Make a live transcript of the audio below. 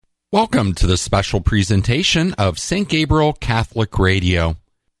Welcome to the special presentation of St. Gabriel Catholic Radio.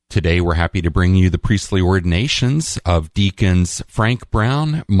 Today we're happy to bring you the priestly ordinations of Deacons Frank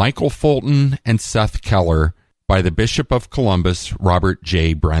Brown, Michael Fulton, and Seth Keller by the Bishop of Columbus, Robert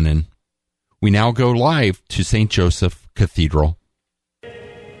J. Brennan. We now go live to St. Joseph Cathedral.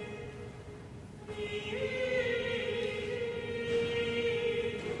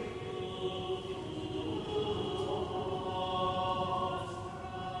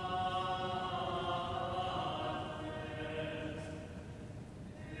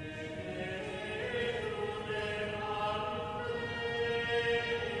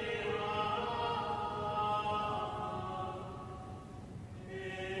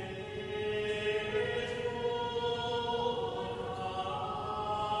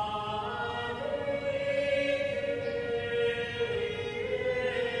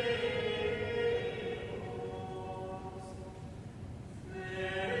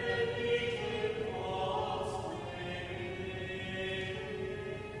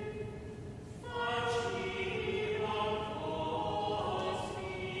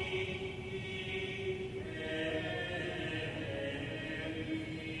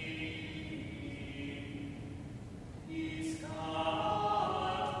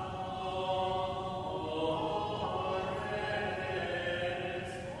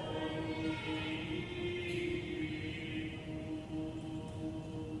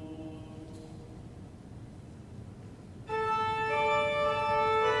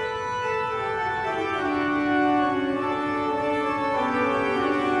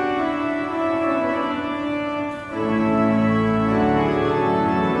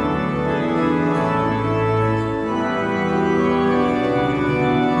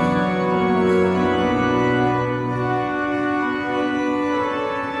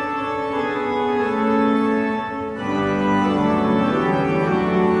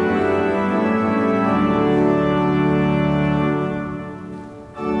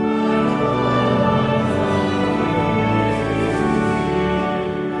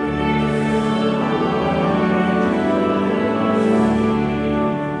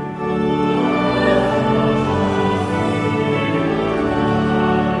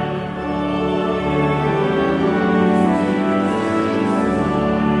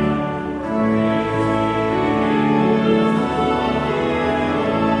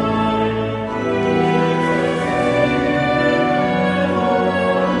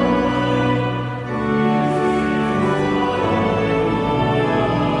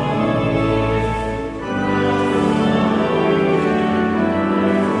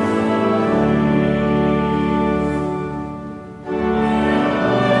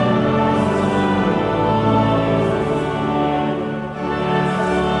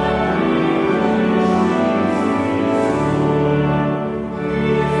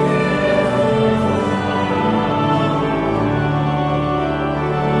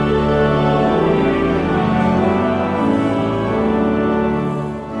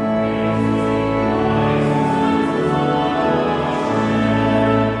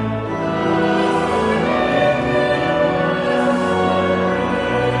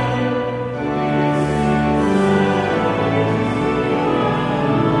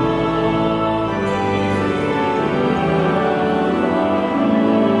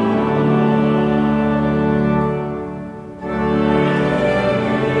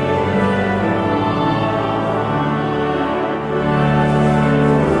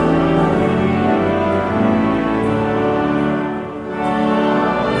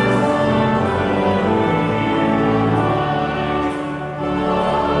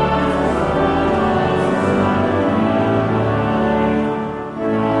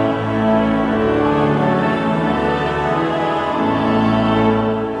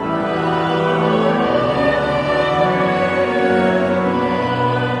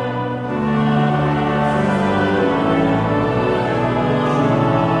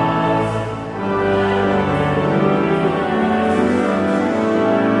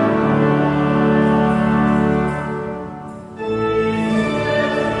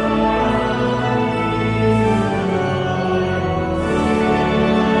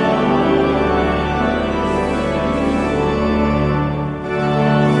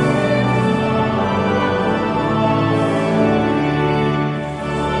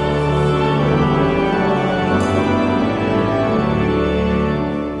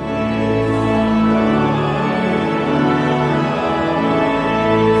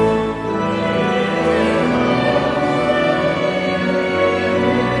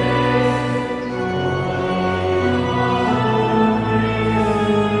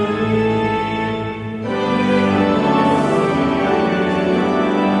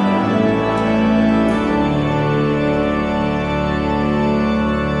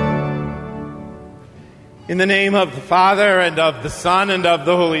 the name of the Father, and of the Son, and of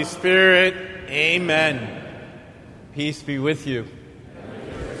the Holy Spirit, amen. Peace be with you.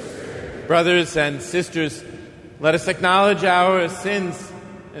 Brothers and sisters, let us acknowledge our sins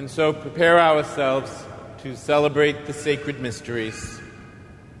and so prepare ourselves to celebrate the sacred mysteries.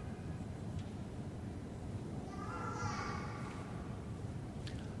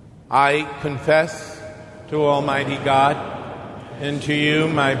 I confess to Almighty God and to you,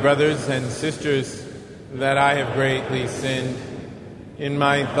 my brothers and sisters, that I have greatly sinned in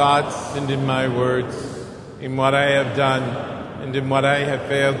my thoughts and in my words, in what I have done and in what I have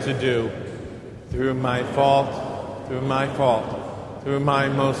failed to do, through my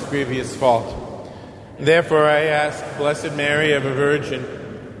most grievous fault. Therefore I ask Blessed Mary, ever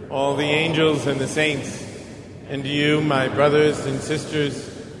Virgin, all the angels and the saints, and you, my brothers and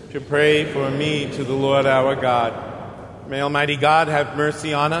sisters, to pray for me to the Lord our God. May Almighty God have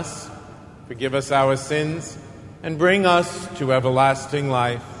mercy on us, forgive us our sins, and bring us to everlasting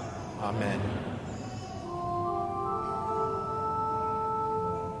life. Amen.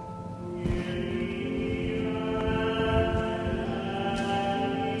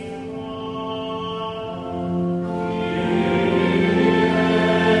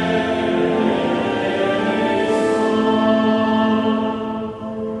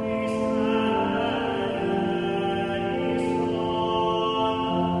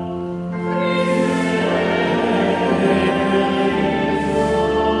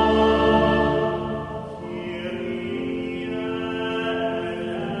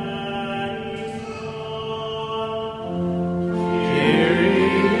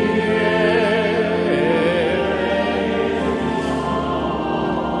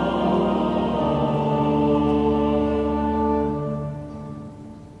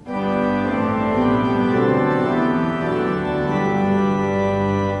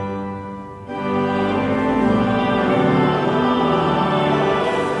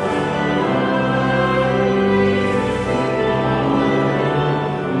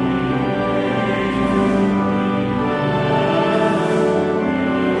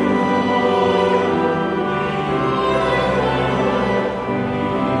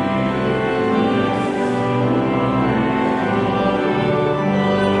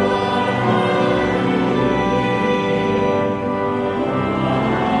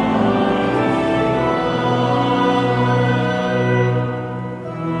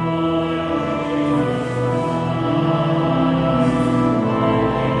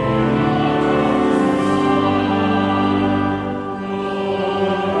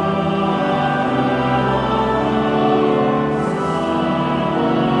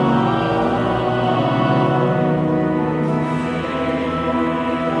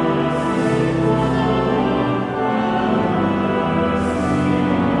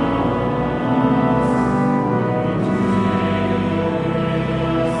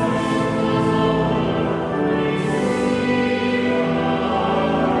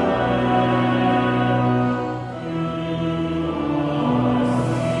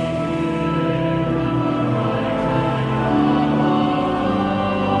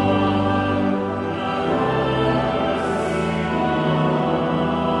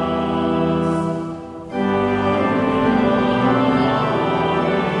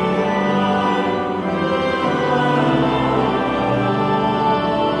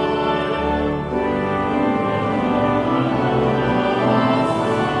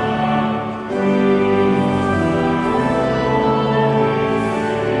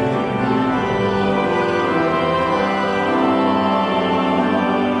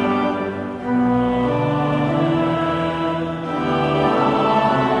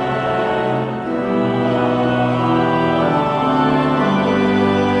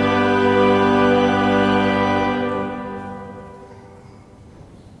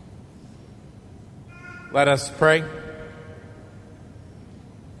 Let us pray.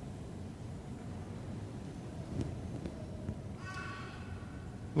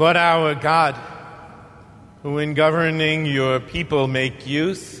 Lord our God, who in governing your people make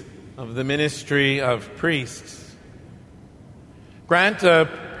use of the ministry of priests, grant a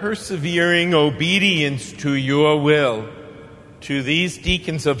persevering obedience to your will to these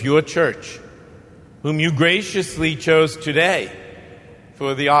deacons of your church, whom you graciously chose today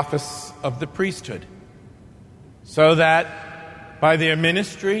for the office of the priesthood, so that by their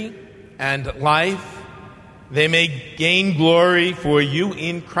ministry and life they may gain glory for you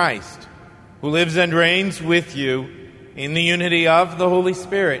in Christ, who lives and reigns with you in the unity of the Holy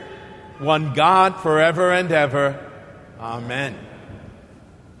Spirit, one God forever and ever. Amen.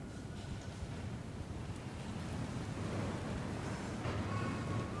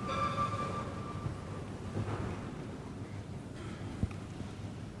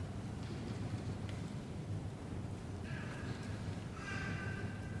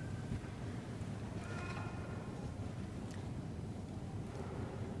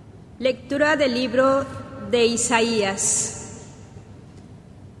 Lectura del libro de Isaías.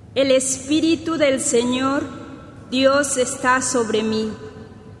 El Espíritu del Señor, Dios, está sobre mí,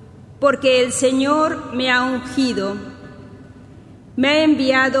 porque el Señor me ha ungido. Me ha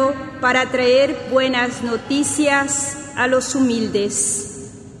enviado para traer buenas noticias a los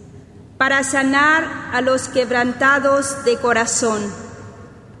humildes, para sanar a los quebrantados de corazón,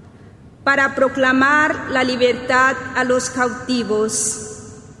 para proclamar la libertad a los cautivos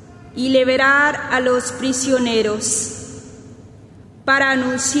y liberar a los prisioneros, para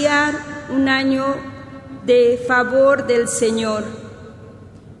anunciar un año de favor del Señor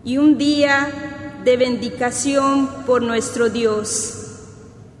y un día de vindicación por nuestro Dios,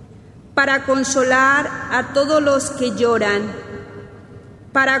 para consolar a todos los que lloran,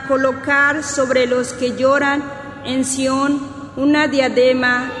 para colocar sobre los que lloran en Sión una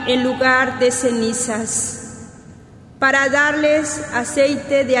diadema en lugar de cenizas, para darles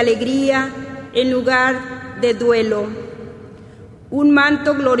aceite de alegría en lugar de duelo, un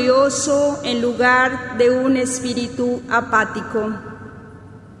manto glorioso en lugar de un espíritu apático.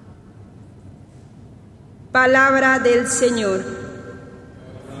 Palabra del Señor.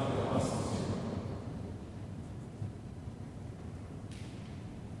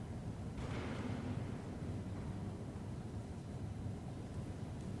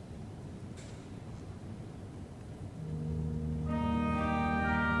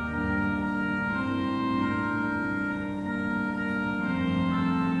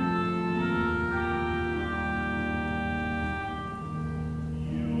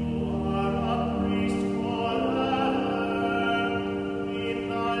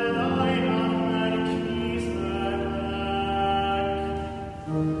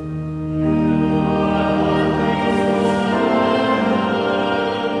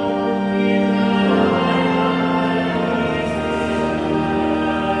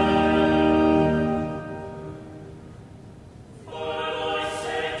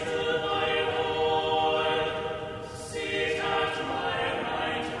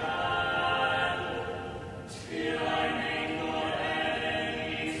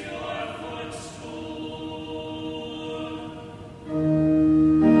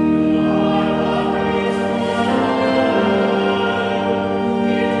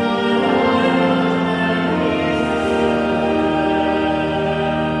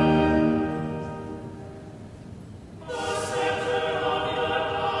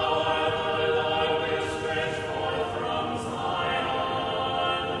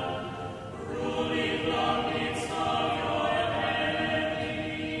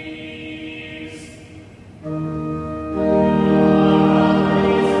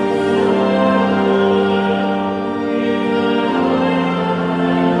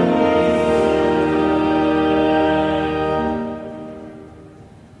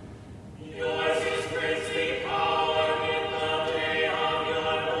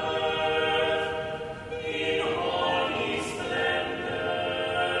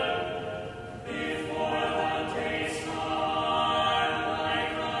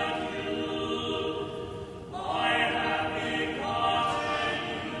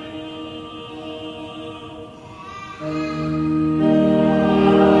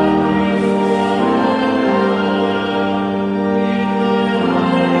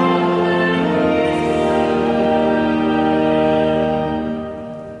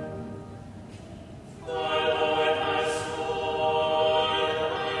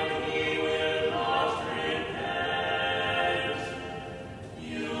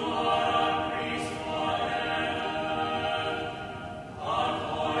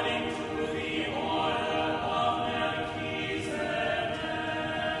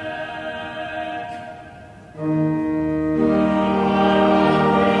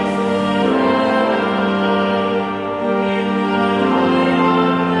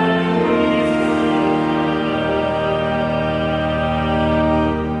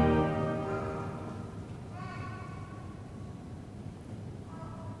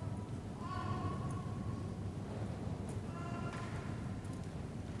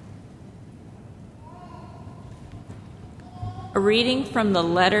 A reading from the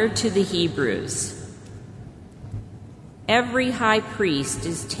letter to the Hebrews. Every high priest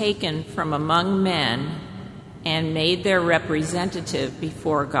is taken from among men and made their representative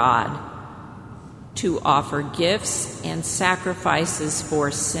before God to offer gifts and sacrifices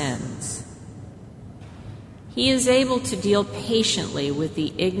for sins. He is able to deal patiently with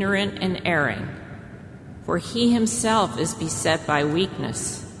the ignorant and erring, for he himself is beset by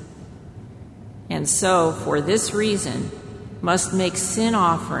weakness, and so, for this reason, must make sin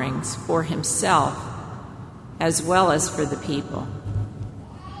offerings for himself as well as for the people.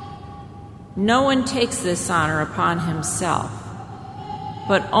 No one takes this honor upon himself,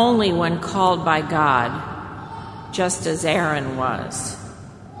 but only when called by God, just as Aaron was.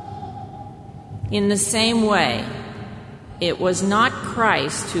 In the same way, it was not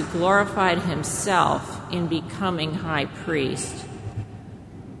Christ who glorified himself in becoming high priest,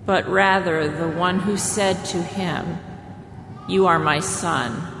 but rather the one who said to him, "You are my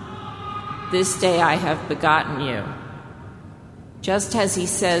son. This day I have begotten you." Just as he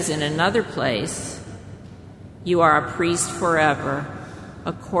says in another place, "You are a priest forever,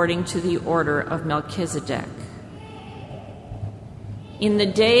 according to the order of Melchizedek." In the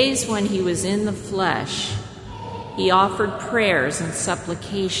days when he was in the flesh, he offered prayers and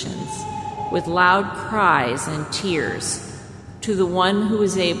supplications with loud cries and tears to the one who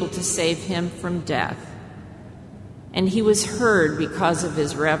was able to save him from death, and he was heard because of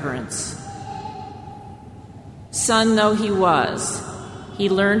his reverence. Son though he was, he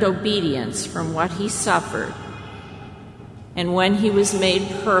learned obedience from what he suffered, and when he was made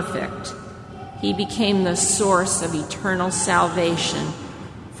perfect, he became the source of eternal salvation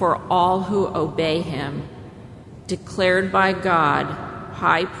for all who obey him, declared by God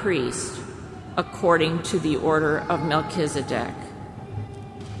high priest according to the order of Melchizedek.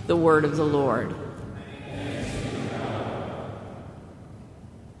 The word of the Lord.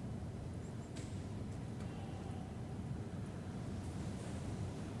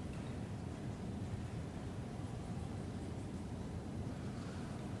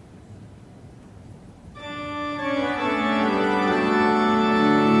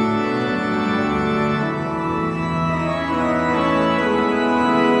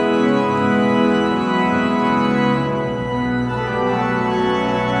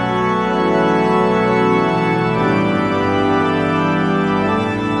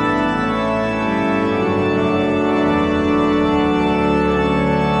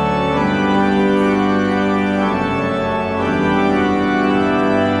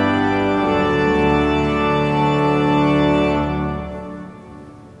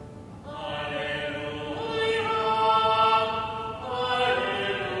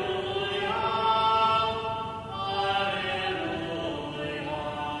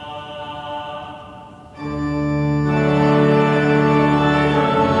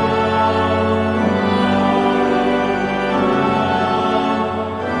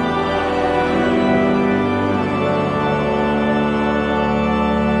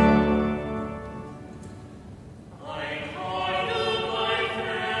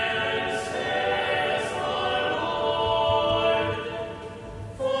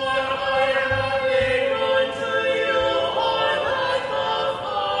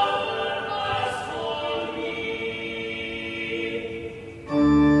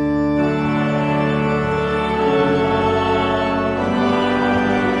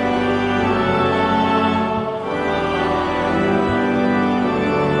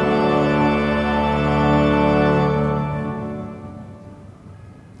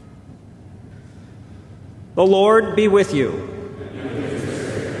 The Lord be with you.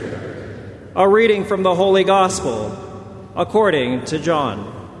 A reading from the Holy Gospel according to John.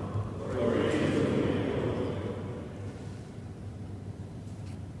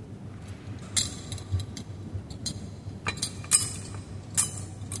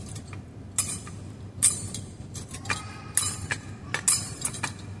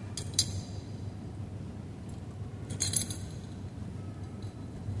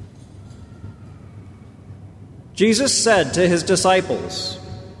 Jesus said to his disciples,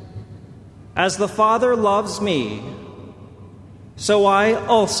 "As the Father loves me, so I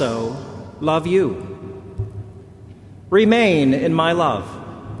also love you. Remain in my love.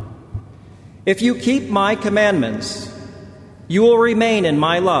 If you keep my commandments, you will remain in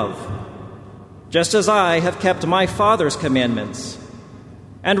my love, just as I have kept my Father's commandments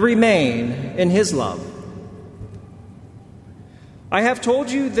and remain in his love. I have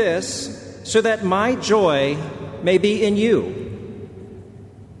told you this so that my joy may be in you,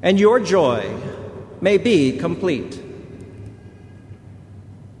 and your joy may be complete.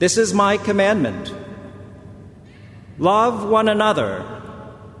 This is my commandment: love one another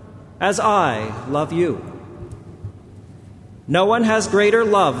as I love you. No one has greater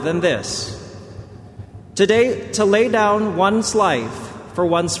love than this, to lay down one's life for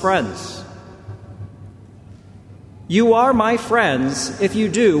one's friends. You are my friends if you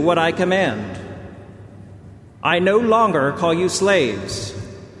do what I command. I no longer call you slaves,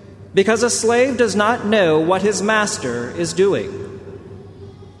 because a slave does not know what his master is doing.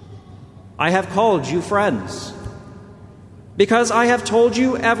 I have called you friends, because I have told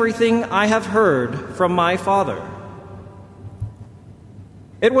you everything I have heard from my Father.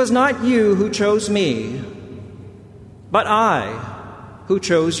 It was not you who chose me, but I who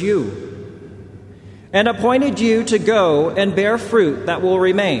chose you, and appointed you to go and bear fruit that will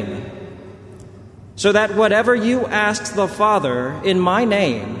remain, so that whatever you ask the Father in my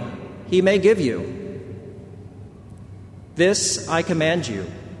name, he may give you. This I command you: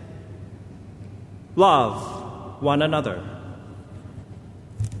 love one another.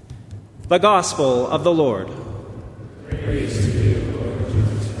 The Gospel of the Lord. Praise to you, Lord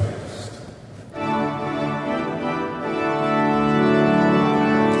Jesus Christ.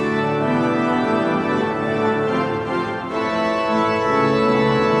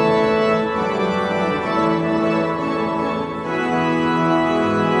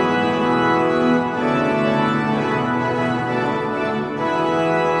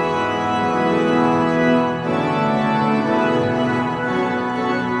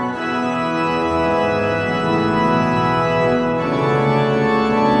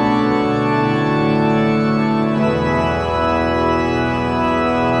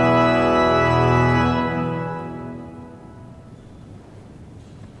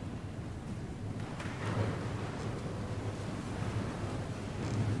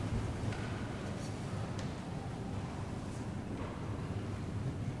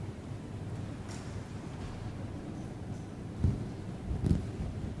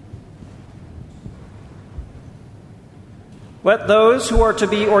 Let those who are to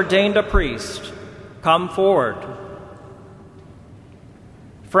be ordained a priest come forward.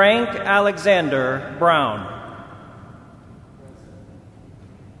 Frank Alexander Brown.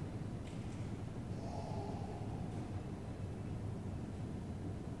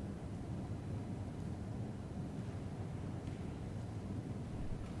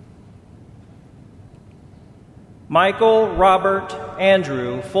 Michael Robert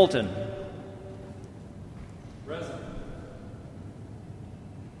Andrew Fulton.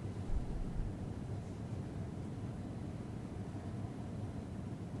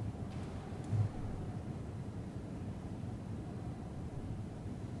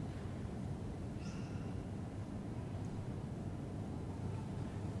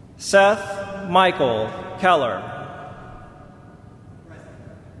 Seth Michael Keller.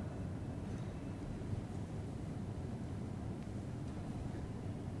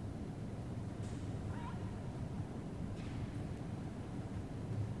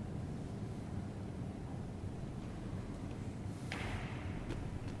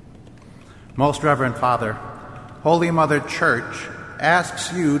 Most Reverend Father, Holy Mother Church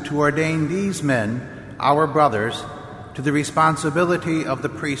asks you to ordain these men, our brothers, to the responsibility of the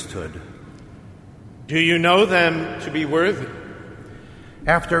priesthood. Do you know them to be worthy?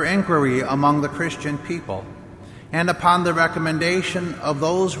 After inquiry among the Christian people, and upon the recommendation of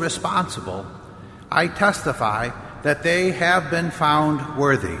those responsible, I testify that they have been found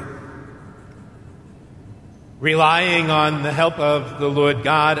worthy. Relying on the help of the Lord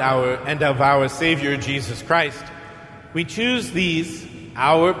God and of our Savior Jesus Christ, we choose these,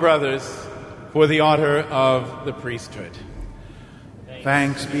 our brothers, for the honor of the priesthood.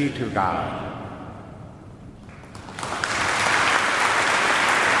 Thanks be to God.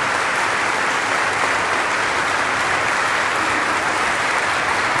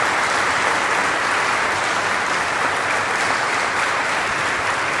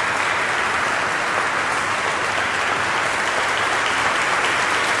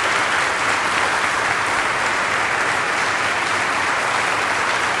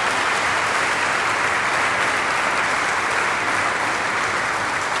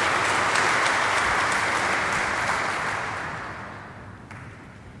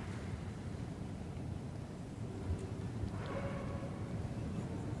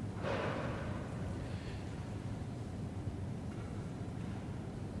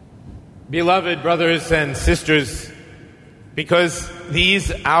 Beloved brothers and sisters, because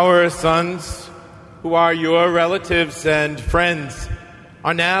these our sons, who are your relatives and friends,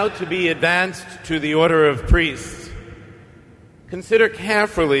 are now to be advanced to the order of priests, consider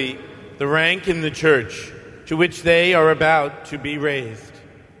carefully the rank in the church to which they are about to be raised.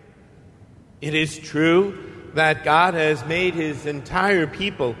 It is true that God has made his entire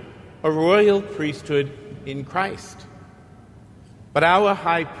people a royal priesthood in Christ. But our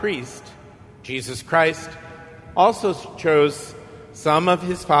high priest, Jesus Christ, also chose some of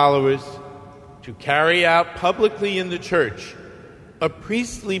his followers to carry out publicly in the church a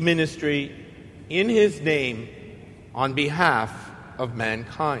priestly ministry in his name on behalf of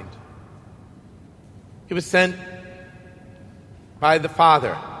mankind. He was sent by the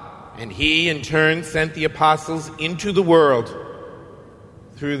Father, and he in turn sent the apostles into the world.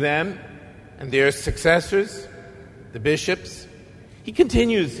 Through them and their successors, the bishops, He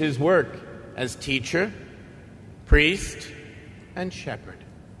continues his work as teacher, priest, and shepherd.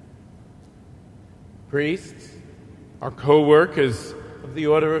 Priests are co-workers of the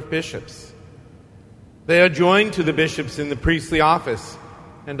order of bishops. They are joined to the bishops in the priestly office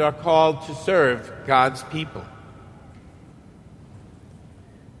and are called to serve God's people.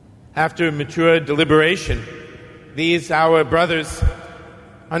 After mature deliberation, these, our brothers,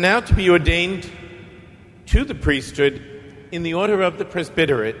 are now to be ordained to the priesthood in the order of the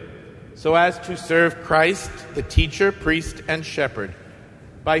presbyterate, so as to serve Christ, the teacher, priest, and shepherd,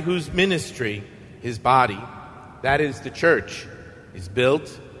 by whose ministry his body, that is the church, is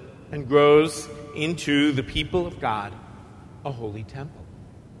built and grows into the people of God, a holy temple.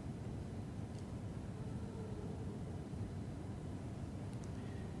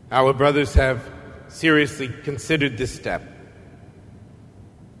 Our brothers have seriously considered this step.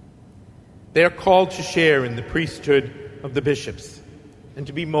 They are called to share in the priesthood of the bishops and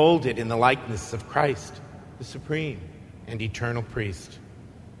to be molded in the likeness of Christ, the supreme and eternal priest.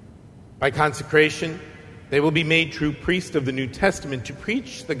 By consecration, they will be made true priests of the New Testament to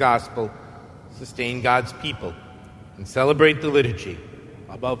preach the gospel, sustain God's people, and celebrate the liturgy,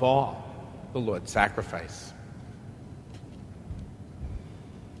 above all, the Lord's sacrifice.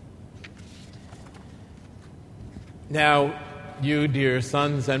 Now, you, dear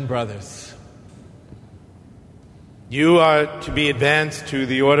sons and brothers, you are to be advanced to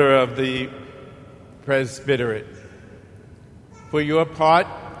the order of the presbyterate. For your part,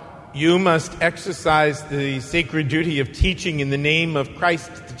 you must exercise the sacred duty of teaching in the name of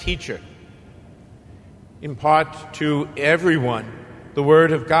Christ the teacher. Impart to everyone the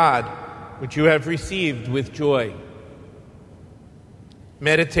word of God, which you have received with joy.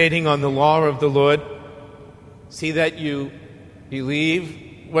 Meditating on the law of the Lord, see that you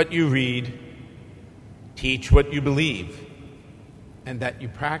believe what you read, teach what you believe, and that you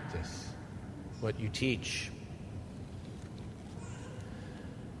practice what you teach.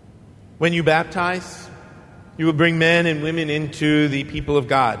 When you baptize, you will bring men and women into the people of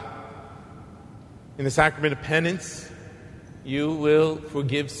God. In the sacrament of penance, you will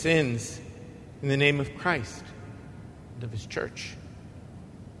forgive sins in the name of Christ and of his church.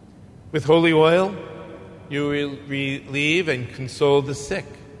 With holy oil, you will relieve and console the sick.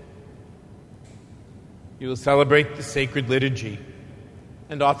 You will celebrate the sacred liturgy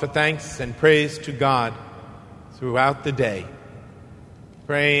and offer thanks and praise to God throughout the day,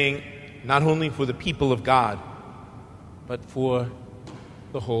 praying not only for the people of God, but for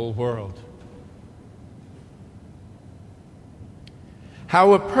the whole world.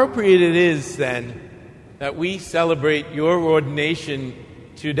 How appropriate it is, then, that we celebrate your ordination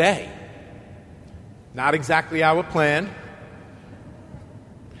today. Not exactly our plan,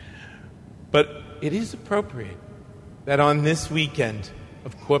 but it is appropriate that on this weekend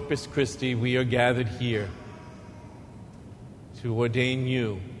of Corpus Christi we are gathered here to ordain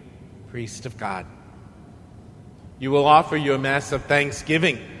you priest of God. You will offer your Mass of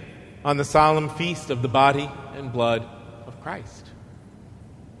thanksgiving on the solemn feast of the body and blood of Christ.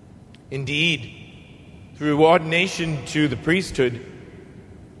 Indeed, through ordination to the priesthood,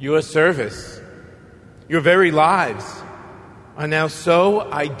 your service, your very lives are now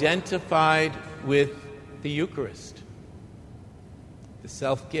so identified with the Eucharist, the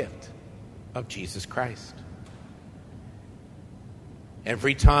self-gift of Jesus Christ.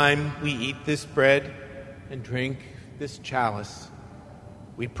 Every time we eat this bread and drink this chalice,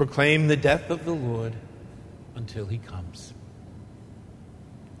 we proclaim the death of the Lord until he comes.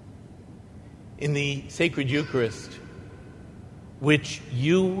 In the sacred Eucharist, which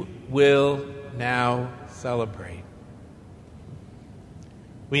you will now celebrate,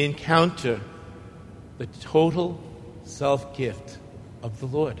 we encounter the total self-gift of the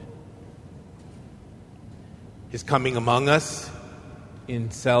Lord. His coming among us in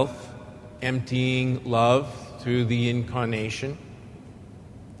self-emptying love through the incarnation,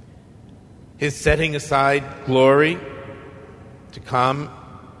 his setting aside glory to come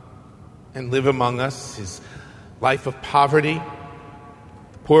and live among us, his life of poverty,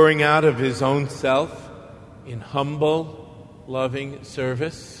 pouring out of his own self in humble, loving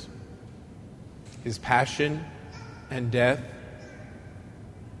service, his passion and death,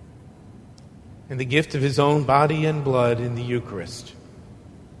 and the gift of his own body and blood in the Eucharist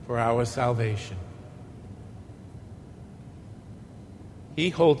for our salvation. He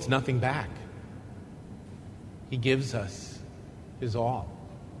holds nothing back. He gives us his all.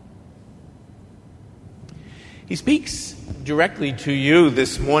 He speaks directly to you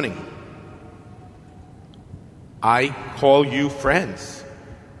this morning. I call you friends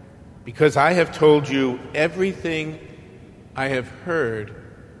because I have told you everything I have heard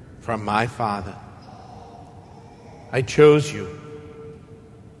from my Father. I chose you,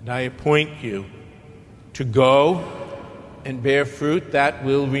 and I appoint you to go and bear fruit that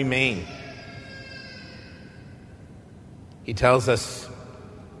will remain. He tells us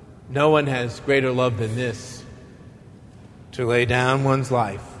no one has greater love than this, to lay down one's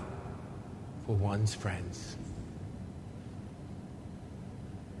life for one's friends.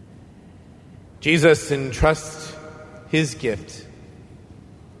 Jesus entrusts his gift,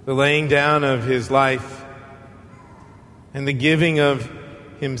 the laying down of his life and the giving of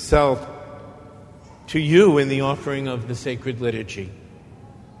himself, to you in the offering of the sacred liturgy.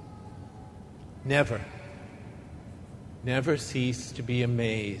 Never cease to be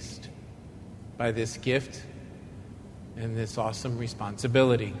amazed by this gift and this awesome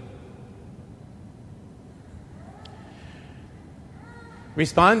responsibility.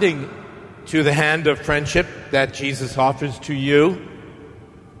 Responding to the hand of friendship that Jesus offers to you,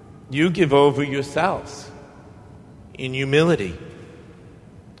 you give over yourselves in humility,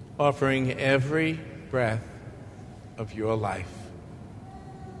 offering every breath of your life.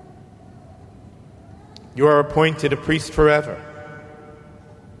 You are appointed a priest forever,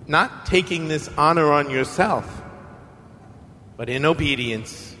 not taking this honor on yourself, but in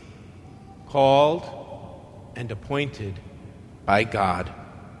obedience, called and appointed by God.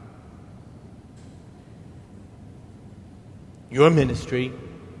 Your ministry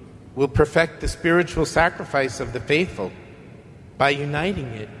will perfect the spiritual sacrifice of the faithful by uniting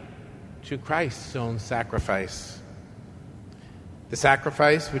it to Christ's own sacrifice. The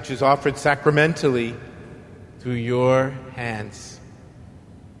sacrifice which is offered sacramentally through your hands.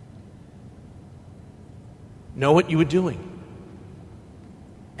 Know what you are doing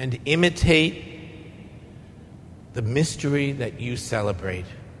and imitate the mystery that you celebrate.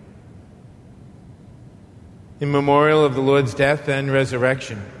 In memorial of the Lord's death and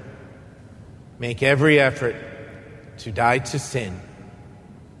resurrection, make every effort to die to sin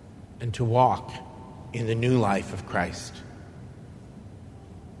and to walk in the new life of Christ.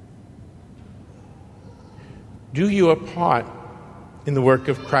 Do your part in the work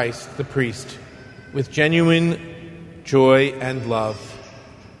of Christ, the priest, with genuine joy and love,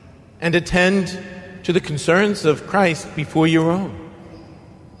 and attend to the concerns of Christ before your own.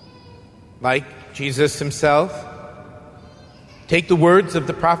 Like Jesus himself, take the words of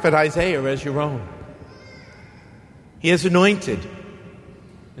the prophet Isaiah as your own. He has anointed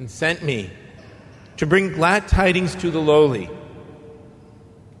and sent me to bring glad tidings to the lowly,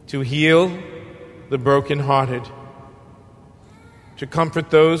 to heal the brokenhearted, to comfort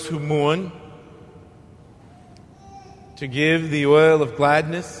those who mourn, to give the oil of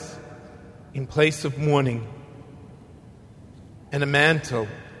gladness in place of mourning, and a mantle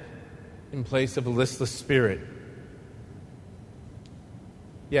in place of a listless spirit.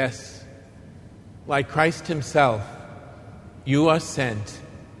 Yes, like Christ himself, you are sent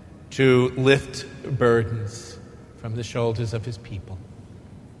to lift burdens from the shoulders of his people.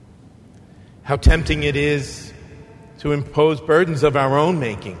 How tempting it is to impose burdens of our own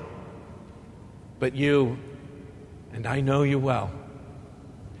making. But you, and I know you well,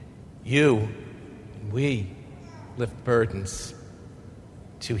 you and we lift burdens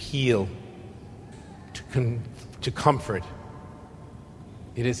to heal, to comfort.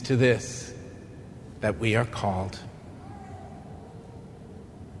 It is to this that we are called.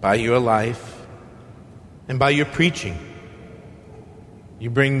 By your life and by your preaching, you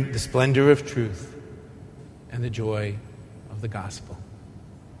bring the splendor of truth and the joy of the gospel.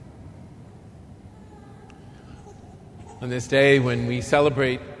 On this day when we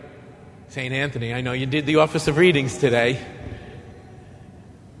celebrate St. Anthony, I know you did the Office of Readings today.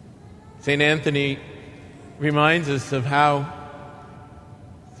 St. Anthony reminds us of how,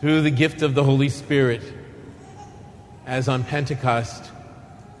 through the gift of the Holy Spirit, as on Pentecost,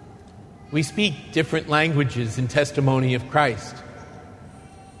 we speak different languages in testimony of Christ.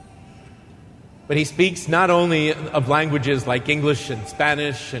 But he speaks not only of languages like English and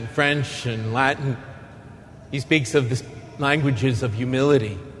Spanish and French and Latin. He speaks of the languages of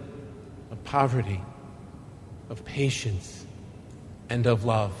humility, of poverty, of patience, and of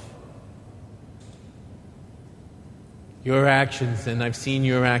love. Your actions, and I've seen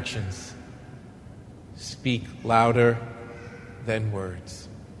your actions, speak louder than words.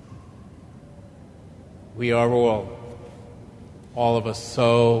 We are all of us,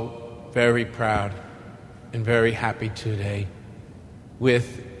 so very proud and very happy today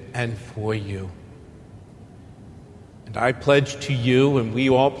with and for you. And I pledge to you, and we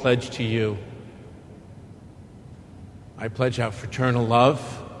all pledge to you, I pledge our fraternal love,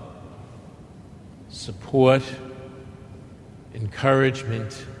 support,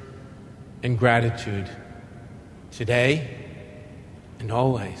 encouragement, and gratitude today and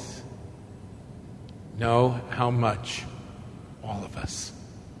always. Know how much all of us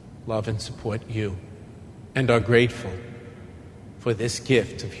love and support you and are grateful for this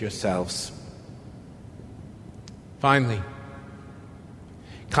gift of yourselves. Finally,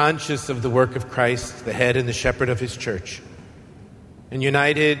 conscious of the work of Christ, the head and the shepherd of his church, and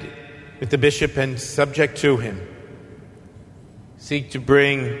united with the bishop and subject to him, seek to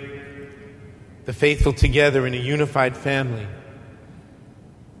bring the faithful together in a unified family,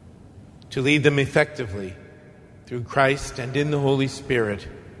 to lead them effectively through Christ and in the Holy Spirit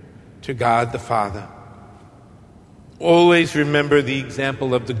to God the Father. Always remember the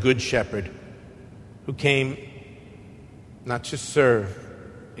example of the Good Shepherd who came not to serve,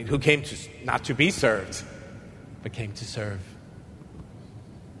 who came to not to be served, but came to serve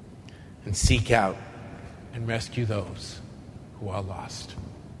and seek out and rescue those who are lost.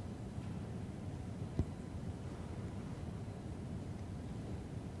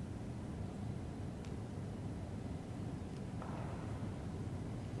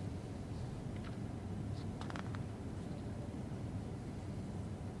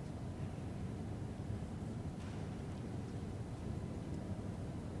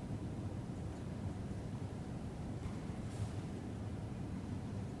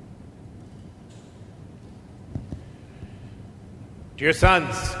 Dear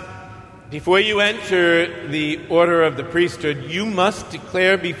sons, before you enter the order of the priesthood, you must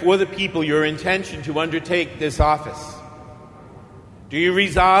declare before the people your intention to undertake this office. Do you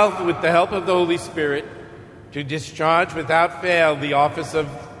resolve, with the help of the Holy Spirit, to discharge without fail the office of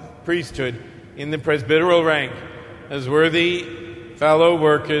priesthood in the presbyteral rank as worthy fellow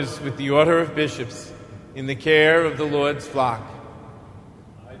workers with the order of bishops in the care of the Lord's flock?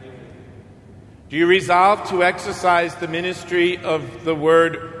 Do you resolve to exercise the ministry of the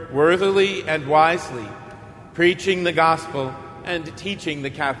word worthily and wisely, preaching the gospel and teaching the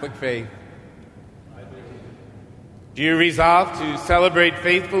Catholic faith? Do you resolve to celebrate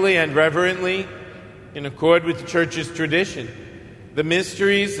faithfully and reverently, in accord with the Church's tradition, the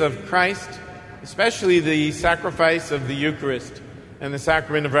mysteries of Christ, especially the sacrifice of the Eucharist and the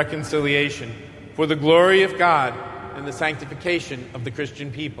sacrament of reconciliation, for the glory of God and the sanctification of the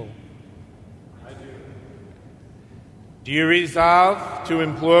Christian people? Do you resolve to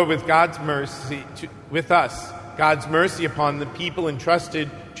implore with God's mercy, with us, God's mercy upon the people entrusted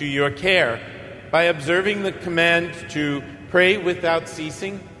to your care by observing the command to pray without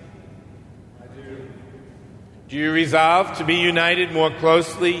ceasing? I do. Do you resolve to be united more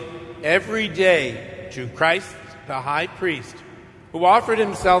closely every day to Christ, the high priest, who offered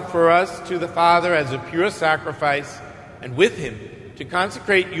himself for us to the Father as a pure sacrifice, and with him to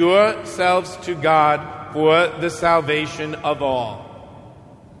consecrate yourselves to God for the salvation of all?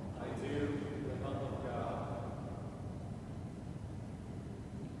 I do, with the help of God.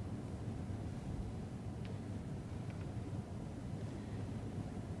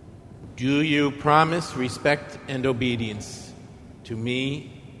 Do you promise respect and obedience to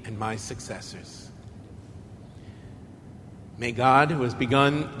me and my successors? May God, who has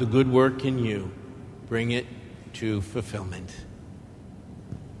begun the good work in you, bring it to fulfillment.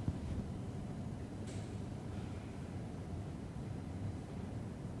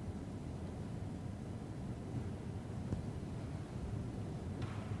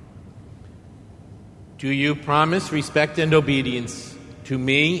 Do you promise respect and obedience to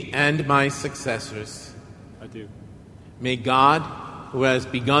me and my successors? I do. May God, who has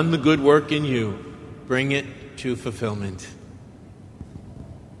begun the good work in you, bring it to fulfillment.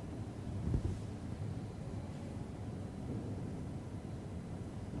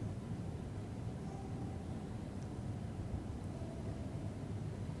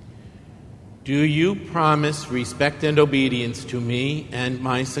 Do you promise respect and obedience to me and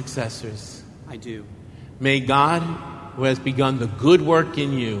my successors? I do. May God, who has begun the good work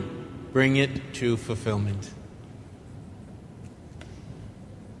in you, bring it to fulfillment.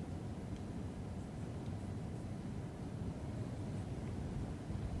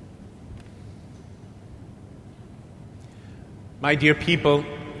 My dear people,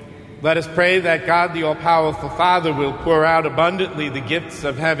 let us pray that God, the all-powerful Father, will pour out abundantly the gifts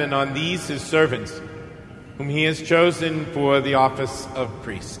of heaven on these his servants, whom he has chosen for the office of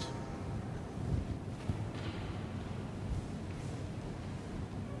priest.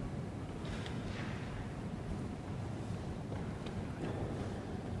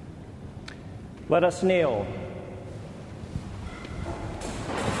 Let us kneel.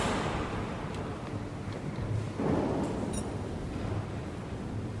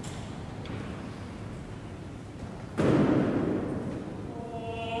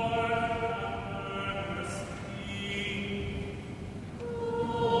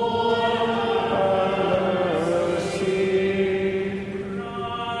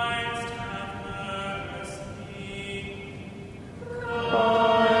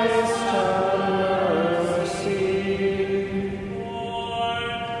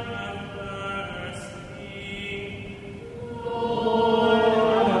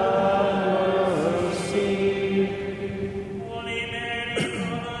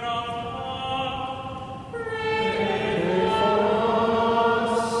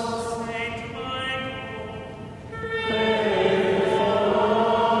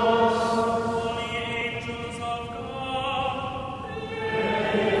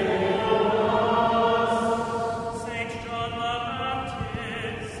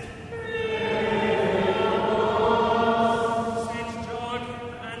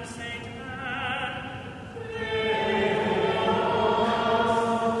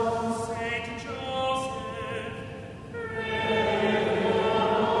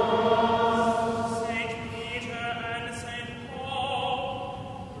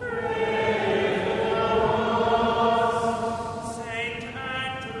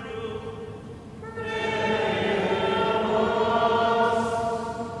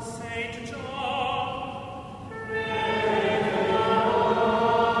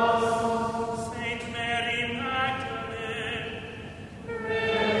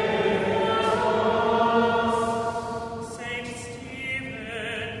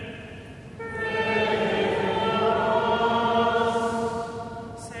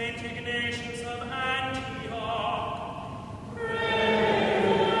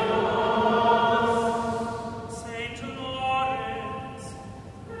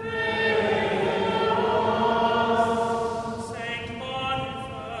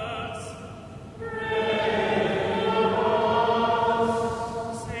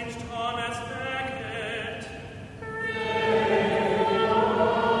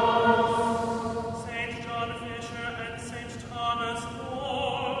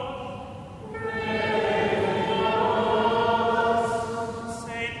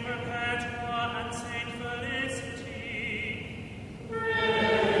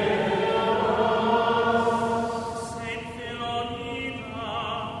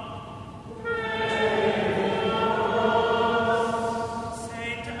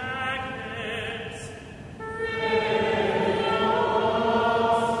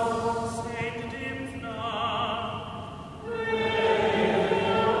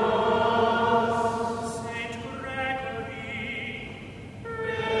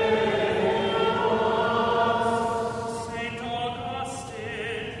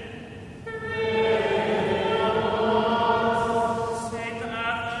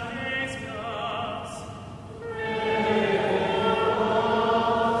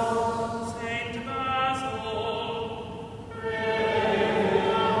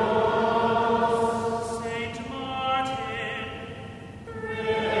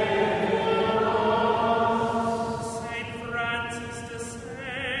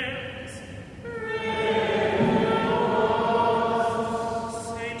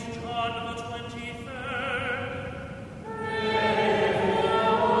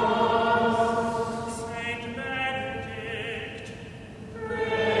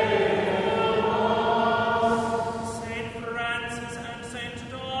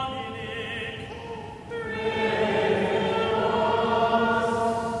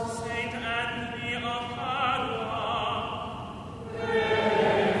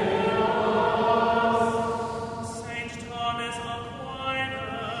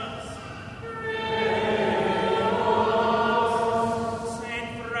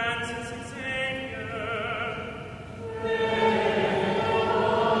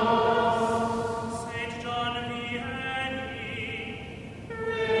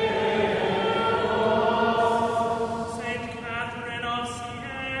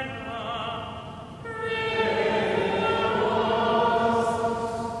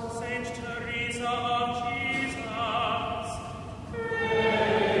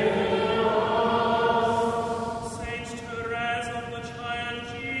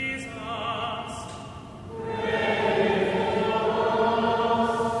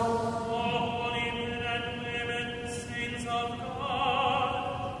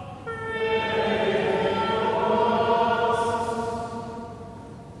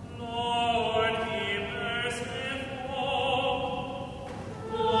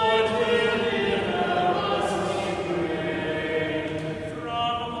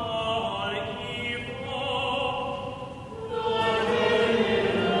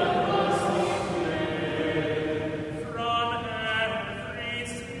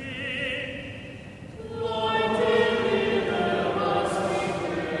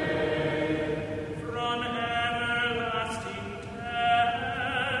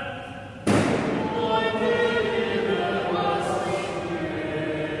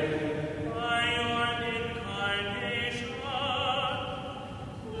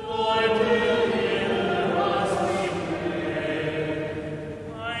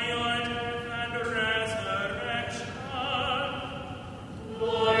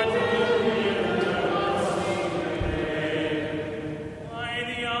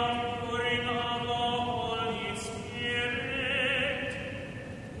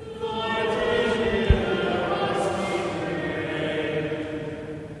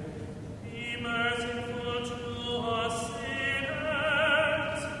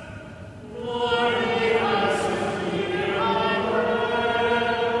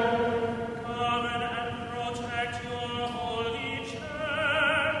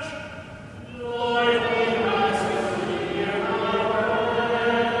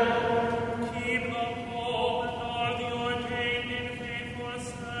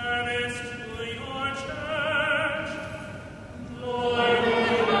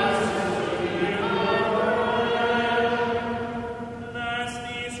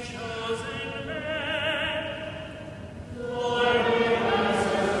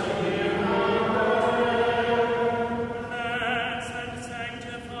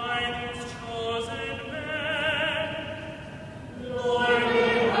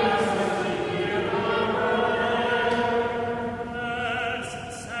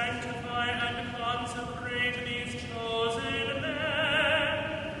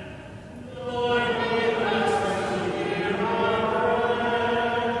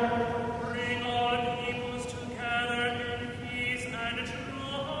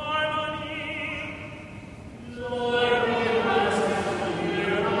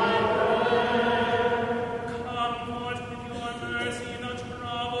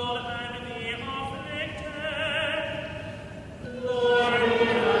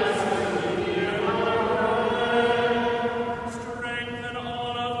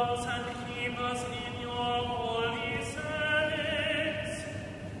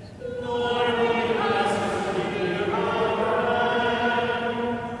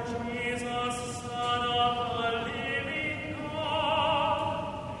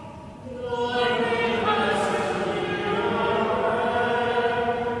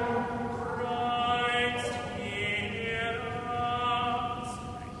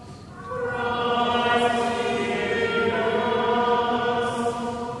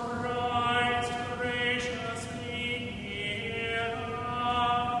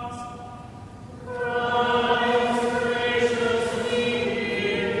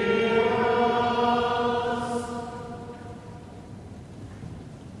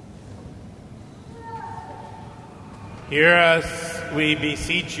 Hear us, we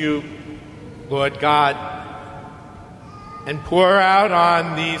beseech you, Lord God, and pour out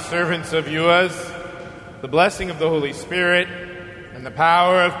on these servants of yours the blessing of the Holy Spirit and the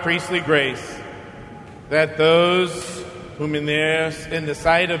power of priestly grace, that those whom in the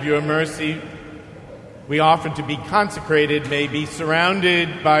sight of your mercy we offer to be consecrated may be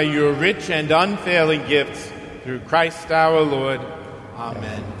surrounded by your rich and unfailing gifts through Christ our Lord.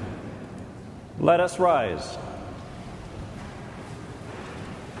 Amen. Let us rise.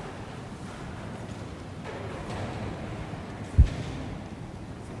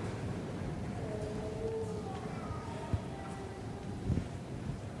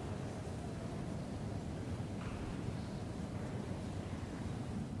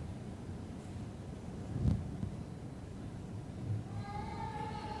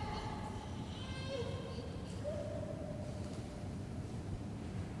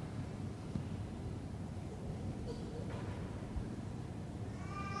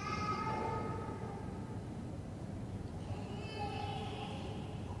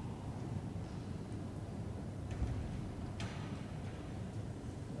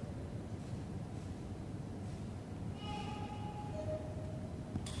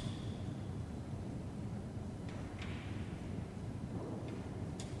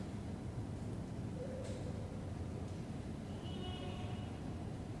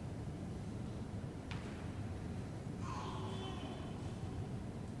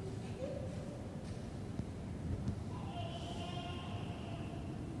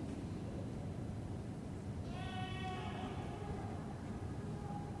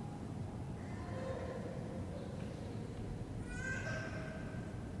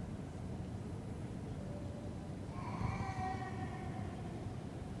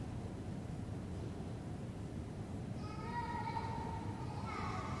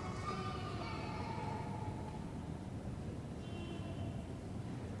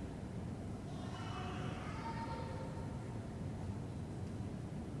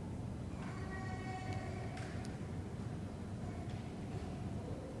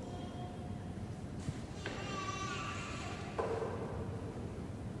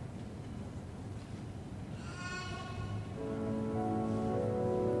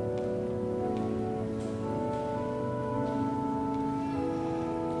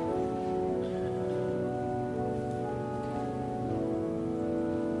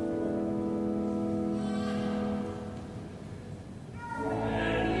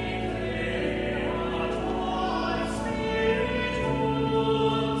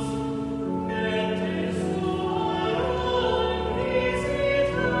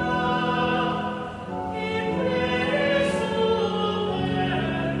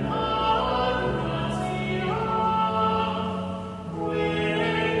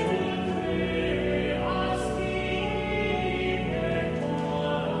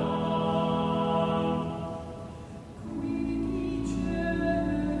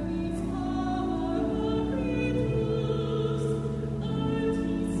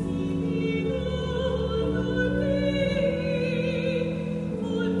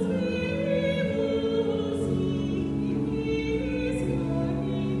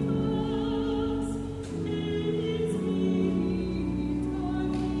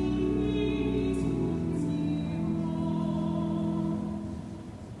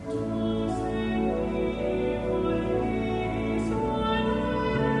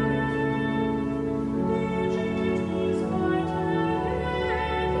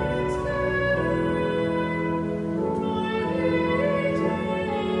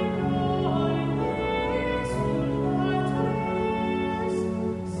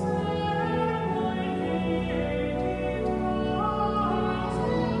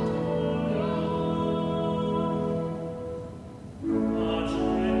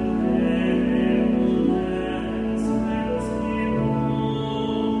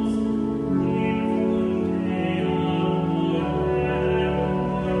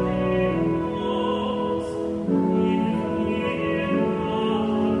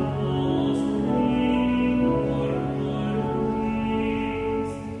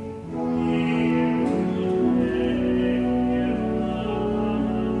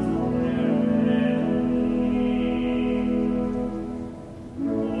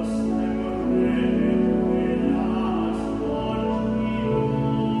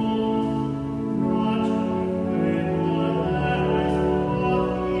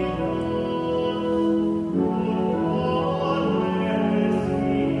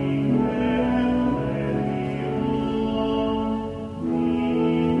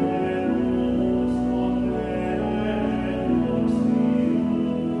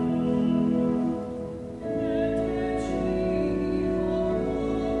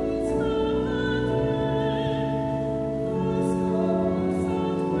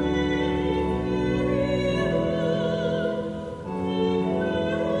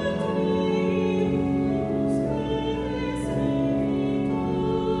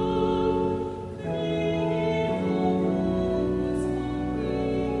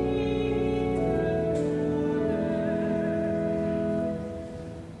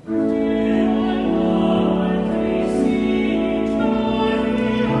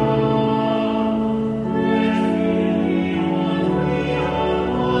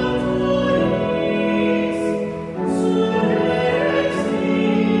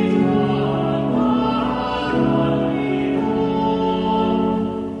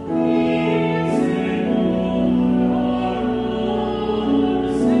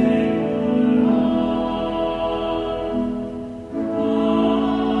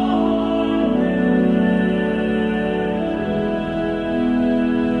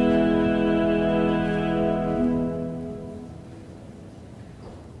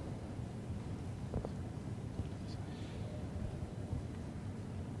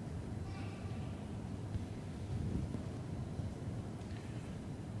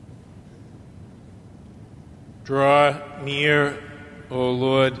 Draw near, O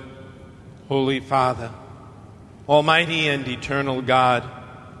Lord, Holy Father, Almighty and eternal God,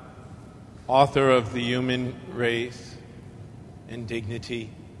 author of the human race and dignity.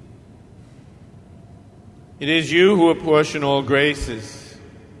 It is you who apportion all graces.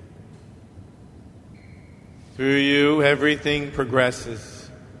 Through you, everything progresses.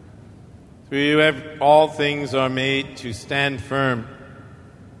 Through you, all things are made to stand firm,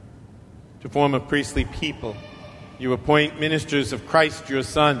 to form a priestly people. You appoint ministers of Christ, your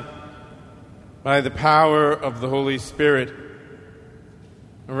Son, by the power of the Holy Spirit,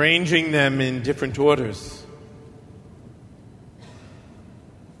 arranging them in different orders.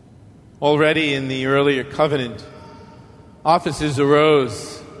 Already in the earlier covenant, offices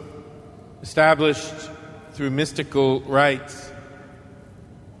arose, established through mystical rites.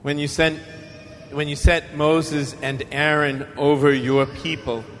 When you set Moses and Aaron over your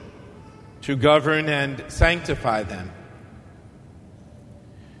people to govern and sanctify them,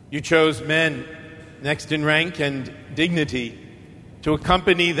 you chose men next in rank and dignity to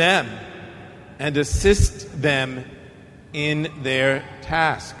accompany them and assist them in their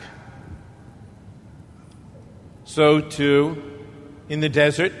task. So too, in the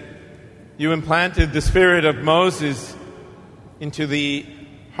desert, you implanted the spirit of Moses into the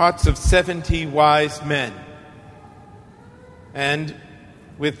hearts of 70 wise men. And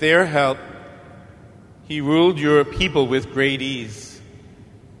with their help, he ruled your people with great ease.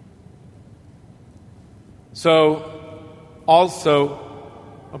 So, also,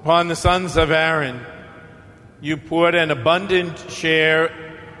 upon the sons of Aaron, you poured an abundant share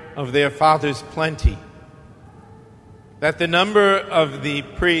of their father's plenty, that the number of the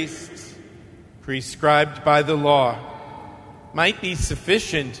priests prescribed by the law might be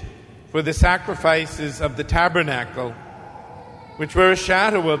sufficient for the sacrifices of the tabernacle, which were a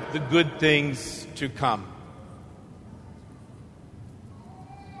shadow of the good things to come.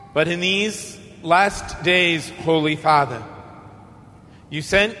 But in these last days, Holy Father, you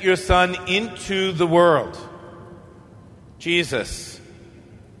sent your Son into the world, Jesus,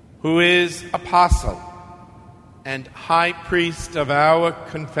 who is apostle and high priest of our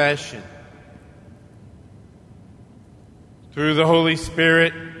confession. Through the Holy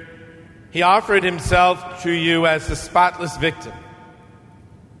Spirit, he offered himself to you as a spotless victim,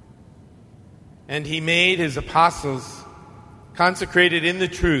 and he made his apostles, consecrated in the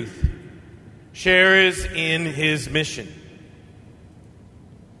truth, sharers in his mission.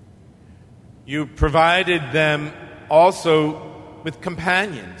 You provided them also with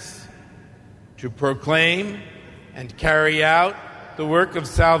companions to proclaim and carry out the work of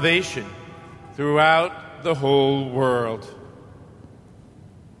salvation throughout the whole world.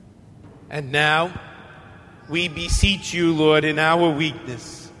 And now, we beseech you, Lord, in our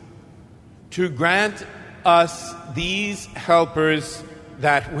weakness, to grant us these helpers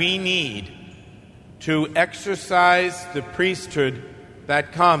that we need to exercise the priesthood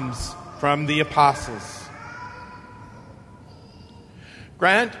that comes from the apostles.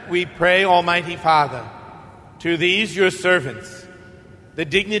 Grant, we pray, Almighty Father, to these your servants the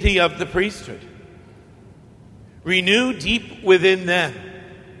dignity of the priesthood. Renew deep within them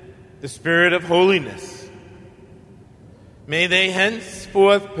the spirit of holiness. May they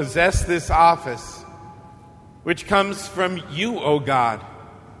henceforth possess this office, which comes from you, O God,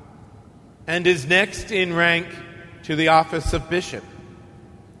 and is next in rank to the office of bishop.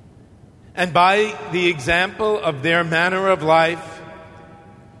 And by the example of their manner of life,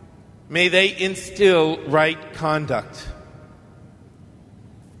 may they instill right conduct.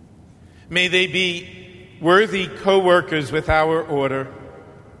 May they be worthy co-workers with our order,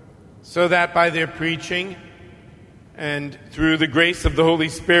 so that by their preaching and through the grace of the Holy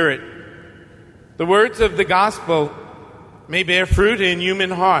Spirit, the words of the gospel may bear fruit in human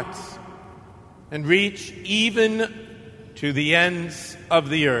hearts and reach even to the ends of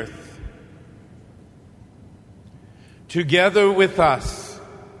the earth. Together with us,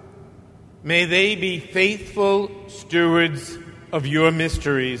 may they be faithful stewards of your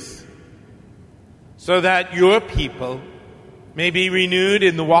mysteries, so that your people may be renewed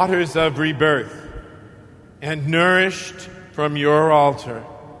in the waters of rebirth and nourished from your altar,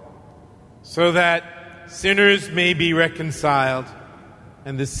 so that sinners may be reconciled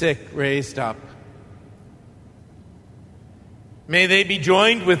and the sick raised up. May they be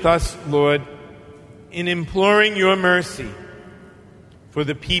joined with us, Lord, in imploring your mercy for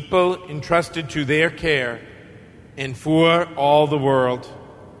the people entrusted to their care and for all the world.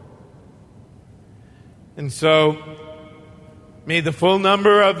 And so, may the full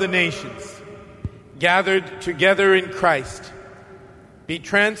number of the nations gathered together in Christ be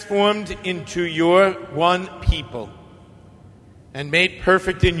transformed into your one people and made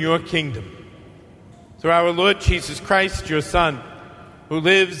perfect in your kingdom. Through our Lord Jesus Christ, your Son, who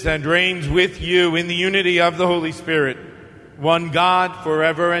lives and reigns with you in the unity of the Holy Spirit, one God,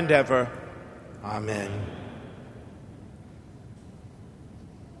 forever and ever. Amen.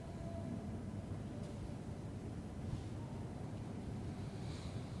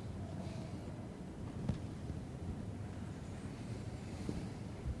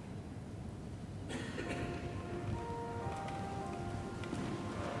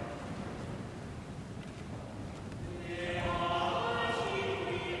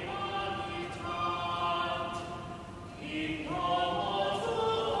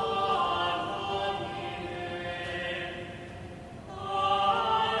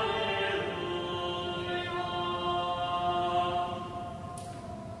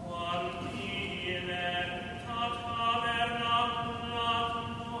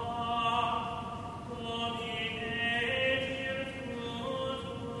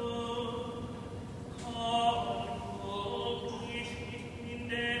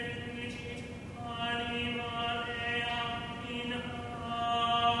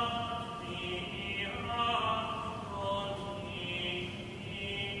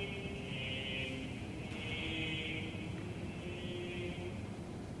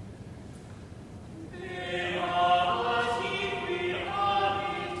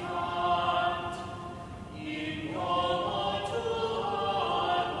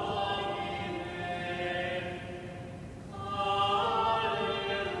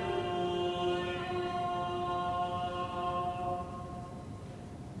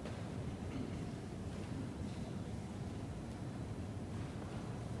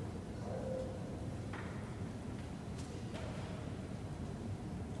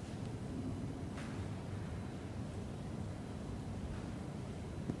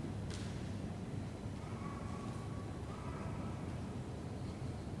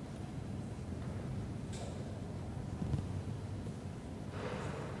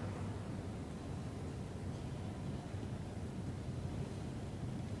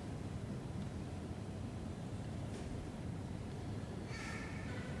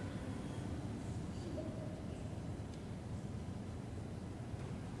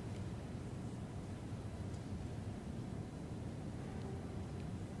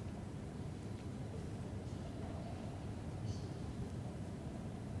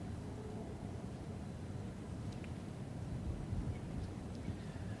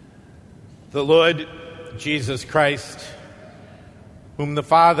 The Lord Jesus Christ, whom the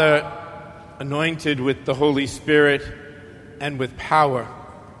Father anointed with the Holy Spirit and with power,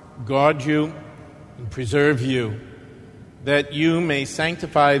 guard you and preserve you, that you may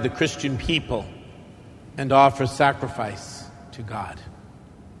sanctify the Christian people and offer sacrifice to God.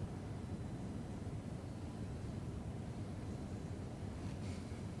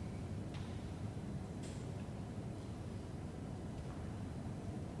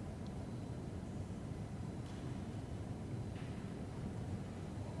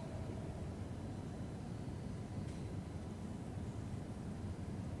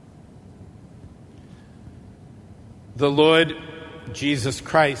 The Lord Jesus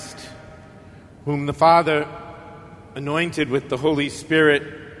Christ, whom the Father anointed with the Holy Spirit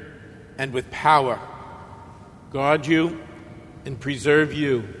and with power, guard you and preserve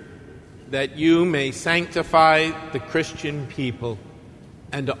you, that you may sanctify the Christian people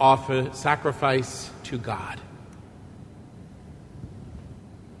and offer sacrifice to God.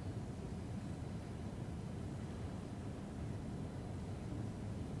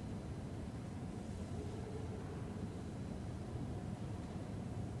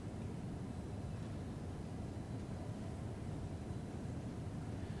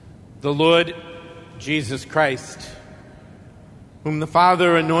 The Lord Jesus Christ, whom the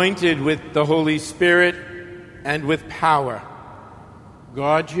Father anointed with the Holy Spirit and with power,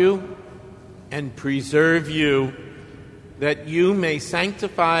 guard you and preserve you, that you may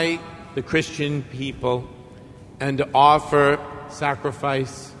sanctify the Christian people and offer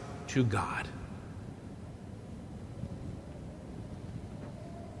sacrifice to God.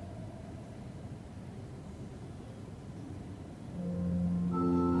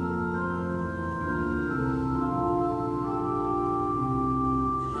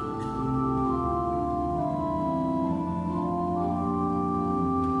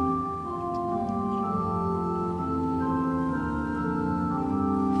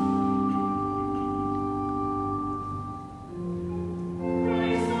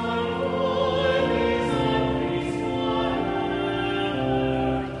 Praise the Lord.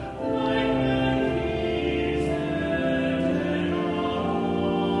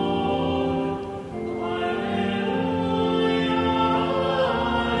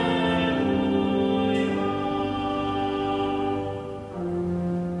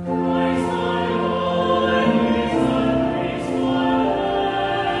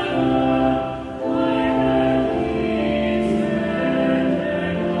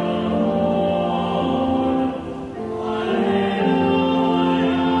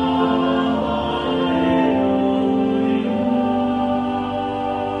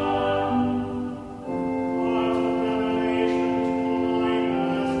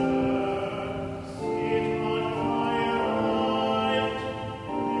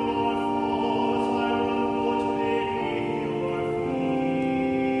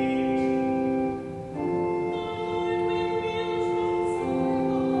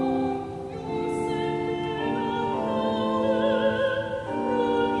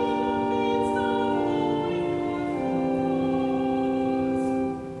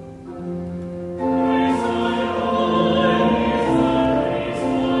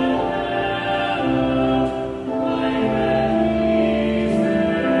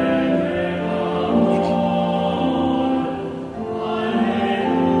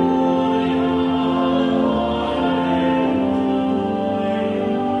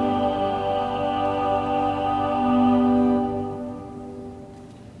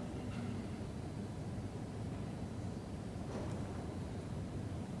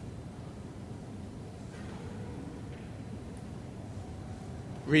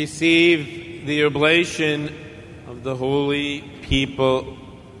 Receive the oblation of the holy people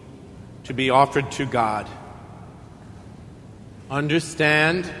to be offered to God.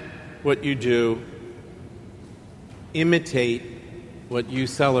 Understand what you do. Imitate what you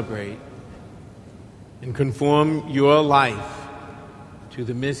celebrate. And conform your life to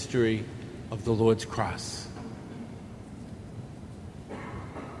the mystery of the Lord's cross.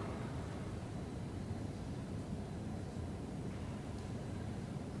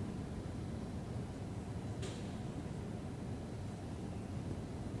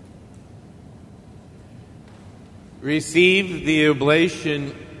 Receive the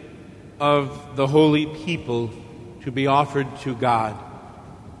oblation of the holy people to be offered to God.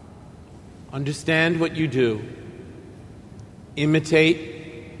 Understand what you do.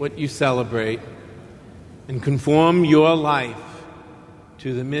 Imitate what you celebrate. And conform your life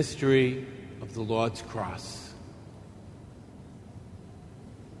to the mystery of the Lord's cross.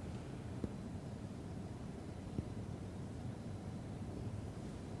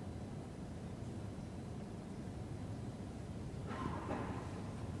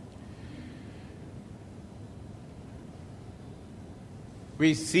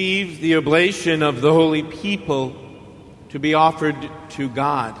 Receive the oblation of the holy people to be offered to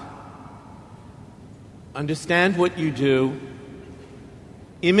God. Understand what you do,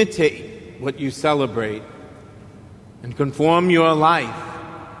 imitate what you celebrate, and conform your life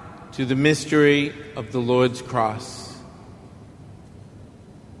to the mystery of the Lord's cross.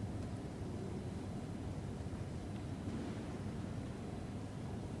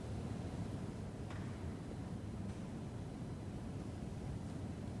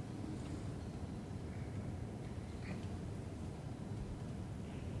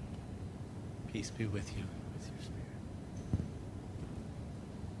 Peace be with you. With your spirit.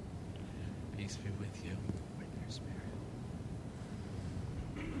 Peace be with you. With your spirit.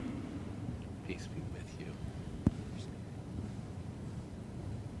 Peace be with you. With your spirit.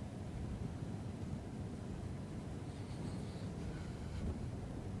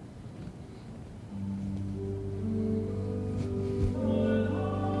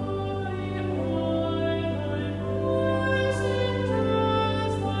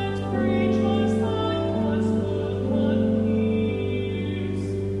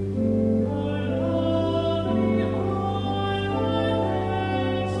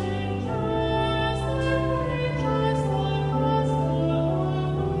 Thank you.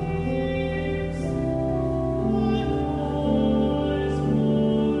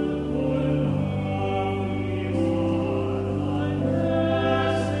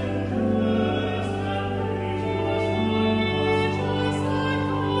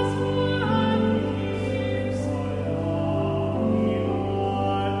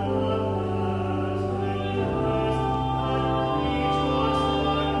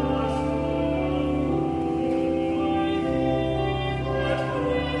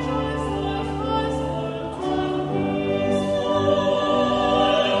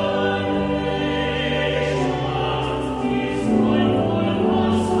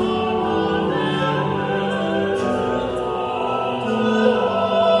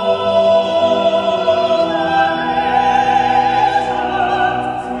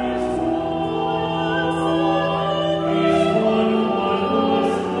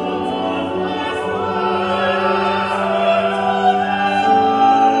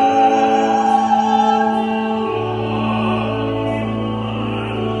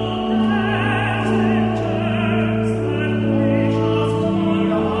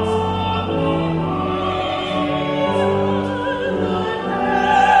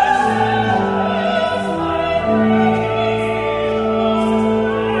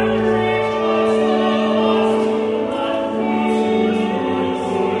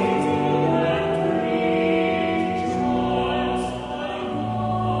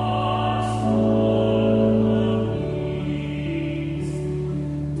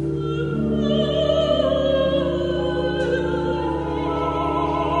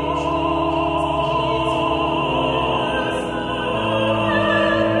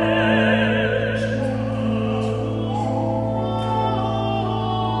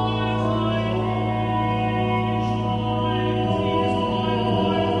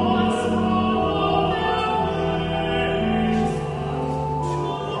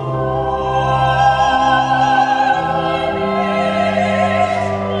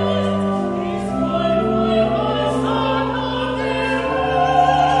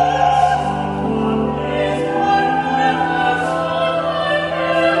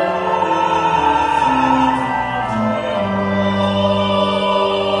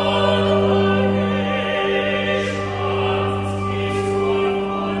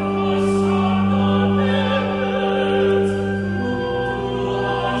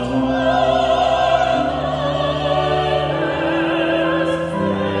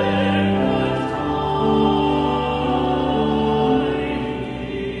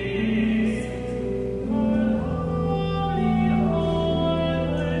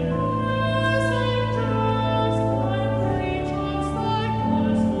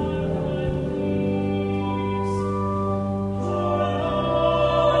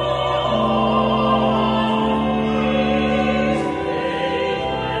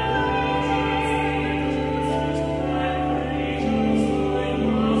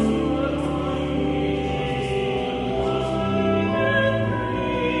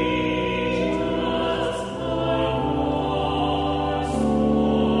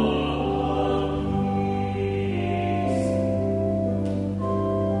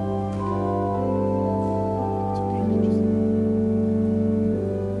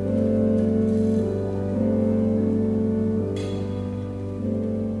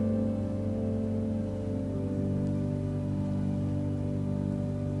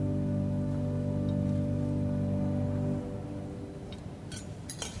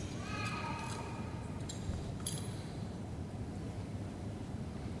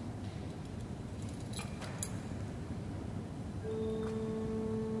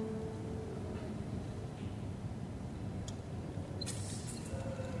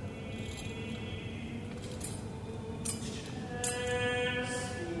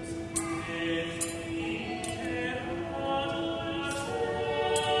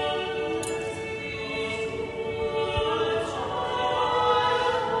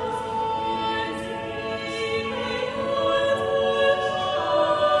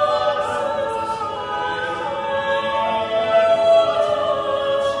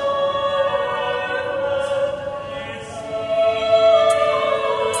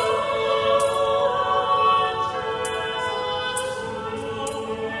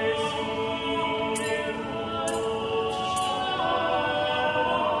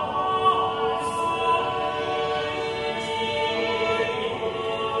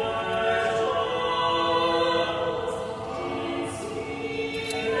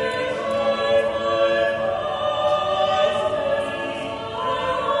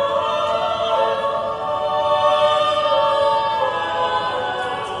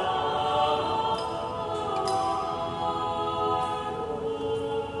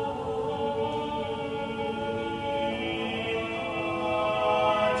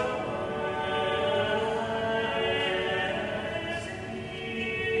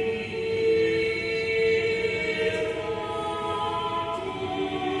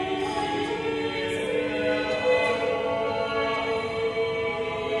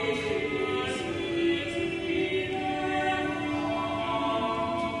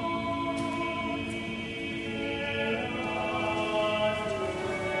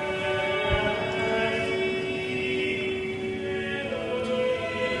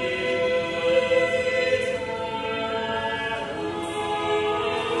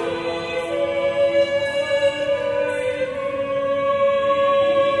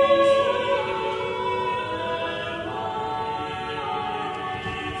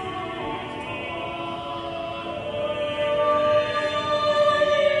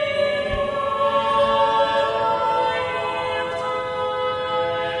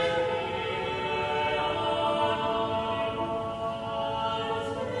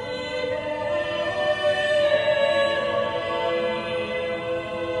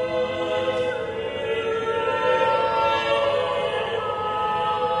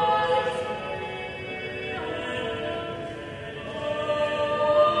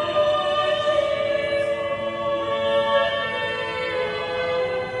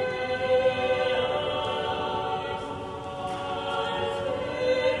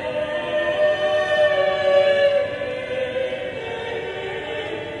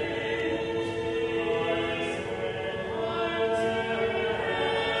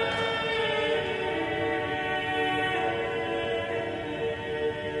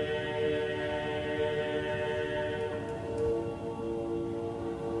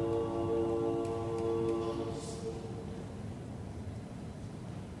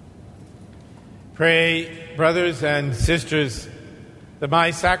 Pray, brothers and sisters, that my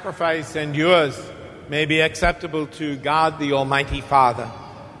sacrifice and yours may be acceptable to God the Almighty Father.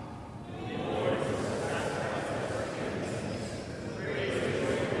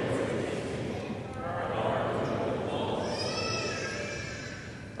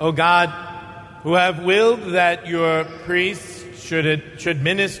 O God, who have willed that your priests should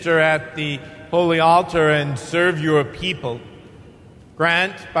minister at the holy altar and serve your people,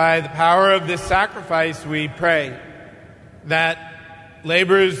 grant by the power of this sacrifice, we pray, that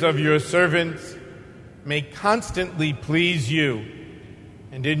labors of your servants may constantly please you,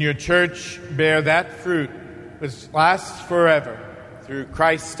 and in your church bear that fruit which lasts forever. Through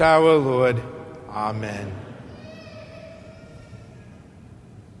Christ our Lord. Amen.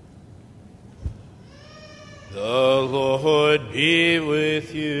 The Lord be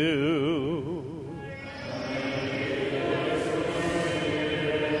with you.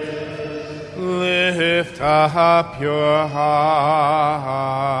 Lift up your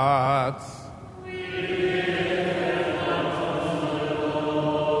hearts.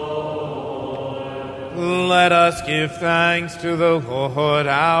 Let us give thanks to the Lord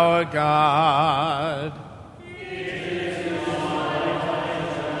our God.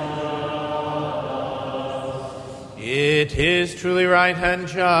 It is truly right and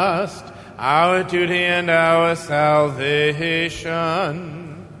just, our duty and our salvation,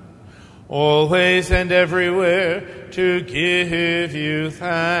 always and everywhere to give you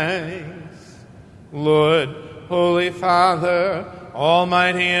thanks. Lord, Holy Father,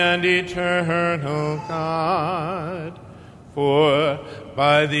 Almighty and eternal God, for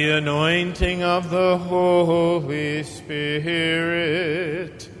by the anointing of the Holy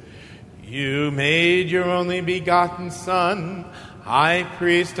Spirit, you made your only begotten Son, high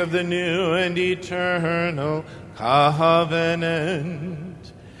priest of the new and eternal covenant,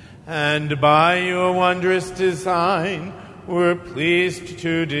 and by your wondrous design were pleased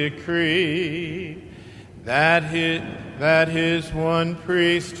to decree that his one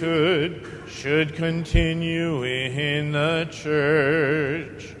priesthood should continue in the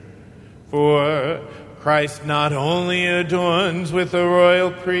church. For Christ not only adorns with the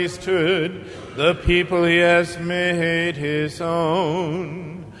royal priesthood the people he has made his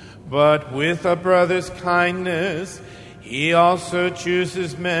own, but with a brother's kindness he also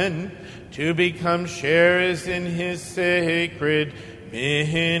chooses men to become sharers in his sacred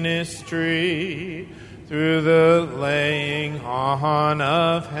ministry through the laying on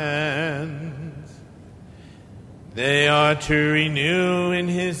of hands. They are to renew in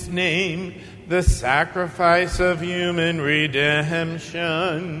his name the sacrifice of human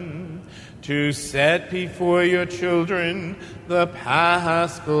redemption, to set before your children the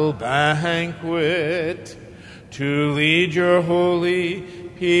Paschal banquet, to lead your holy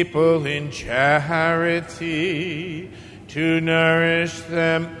people in charity, to nourish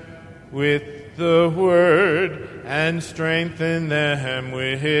them with the word and strengthen them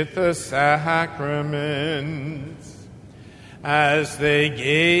with the sacraments, as they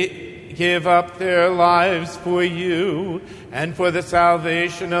give up their lives for you and for the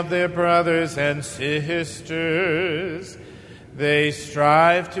salvation of their brothers and sisters. They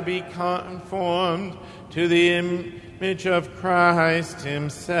strive to be conformed to the image of Christ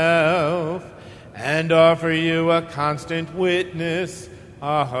himself and offer you a constant witness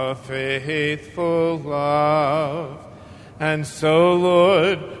of faithful love. And so,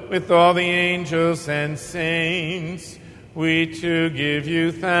 Lord, with all the angels and saints, we too give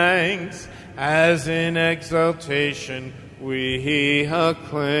you thanks, as in exaltation we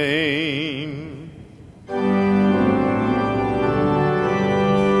acclaim.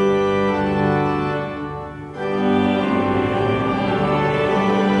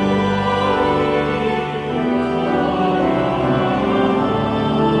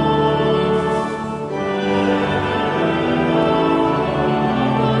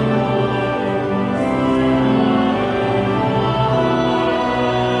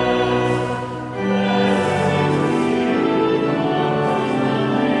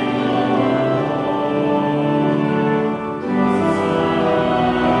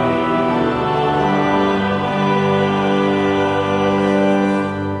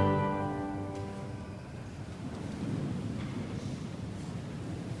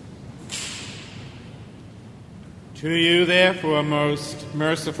 To you, therefore, most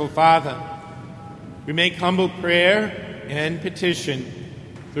merciful Father, we make humble prayer and petition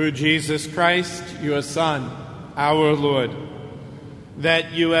through Jesus Christ, your Son, our Lord,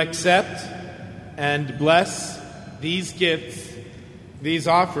 that you accept and bless these gifts, these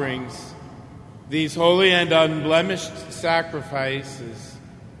offerings, these holy and unblemished sacrifices,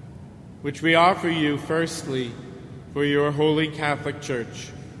 which we offer you firstly for your holy Catholic Church.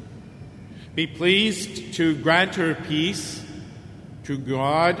 Be pleased to grant her peace, to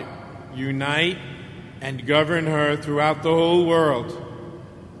guard, unite, and govern her throughout the whole world,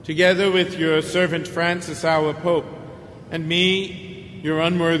 together with your servant Francis, our Pope, and me, your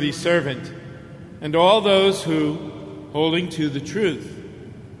unworthy servant, and all those who, holding to the truth,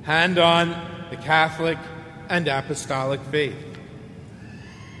 hand on the Catholic and Apostolic faith.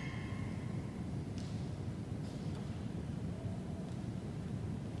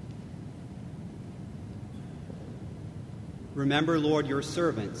 Remember, Lord, your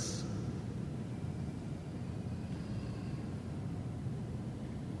servants.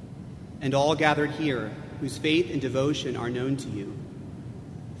 And all gathered here, whose faith and devotion are known to you.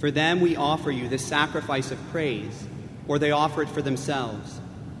 For them we offer you this sacrifice of praise, or they offer it for themselves,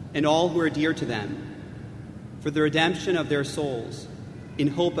 and all who are dear to them, for the redemption of their souls, in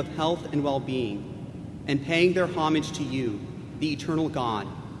hope of health and well-being, and paying their homage to you, the eternal God,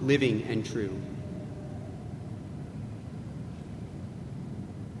 living and true.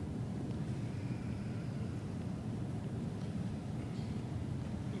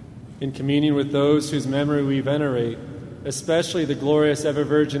 In communion with those whose memory we venerate, especially the glorious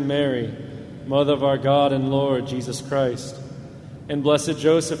ever-Virgin Mary, Mother of our God and Lord Jesus Christ, and blessed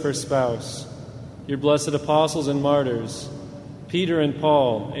Joseph, her spouse, your blessed apostles and martyrs, Peter and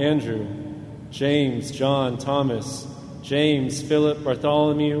Paul, Andrew, James, John, Thomas, James, Philip,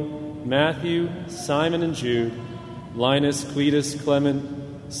 Bartholomew, Matthew, Simon and Jude, Linus, Cletus,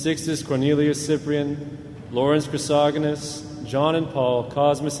 Clement, Sixtus, Cornelius, Cyprian, Lawrence, Chrysogonus, John and Paul,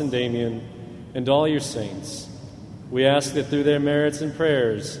 Cosmas and Damian, and all your saints. We ask that through their merits and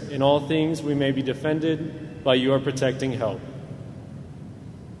prayers, in all things we may be defended by your protecting help.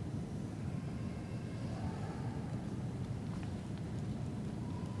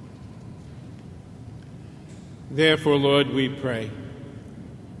 Therefore, Lord, we pray,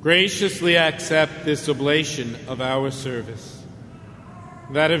 graciously accept this oblation of our service,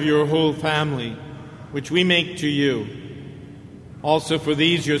 that of your whole family, which we make to you. Also for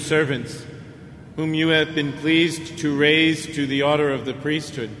these your servants, whom you have been pleased to raise to the order of the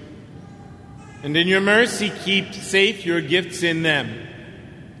priesthood. And in your mercy keep safe your gifts in them,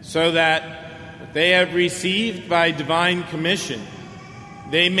 so that what they have received by divine commission,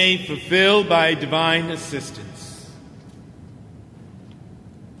 they may fulfill by divine assistance.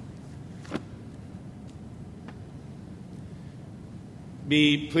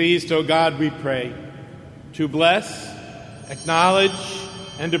 Be pleased, O God, we pray, to bless, acknowledge,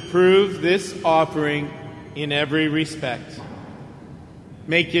 and approve this offering in every respect.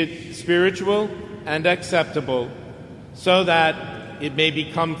 Make it spiritual and acceptable, so that it may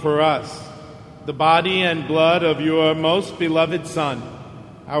become for us the body and blood of your most beloved Son,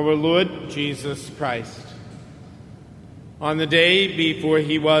 our Lord Jesus Christ. On the day before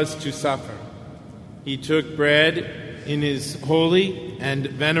he was to suffer, he took bread in his holy and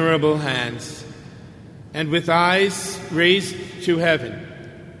venerable hands, and with eyes raised to heaven,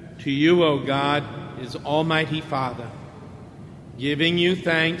 to you, O God, his almighty Father, giving you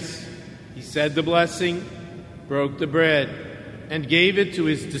thanks, he said the blessing, broke the bread, and gave it to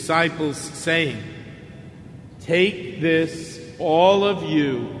his disciples, saying, "Take this, all of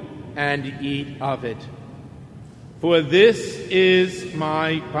you, and eat of it. For this is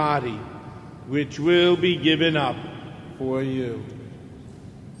my body, which will be given up for you."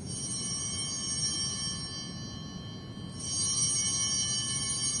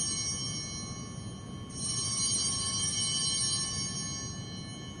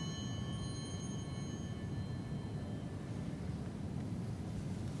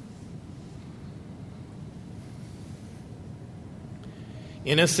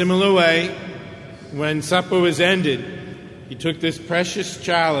 In a similar way, when supper was ended, he took this precious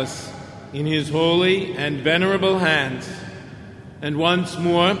chalice in his holy and venerable hands, and once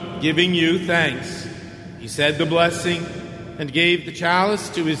more, giving you thanks, he said the blessing and gave the chalice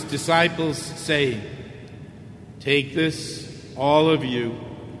to his disciples, saying, "Take this, all of you,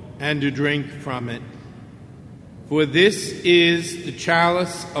 and drink from it. For this is the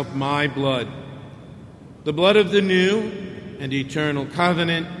chalice of my blood, the blood of the new and eternal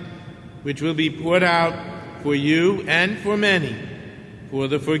covenant, which will be poured out for you and for many for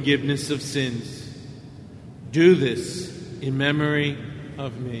the forgiveness of sins. Do this in memory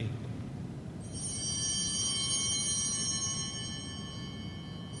of me."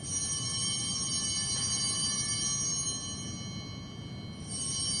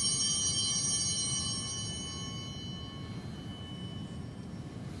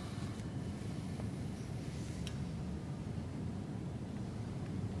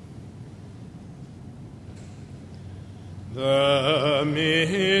 The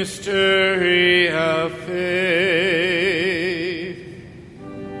mystery of faith.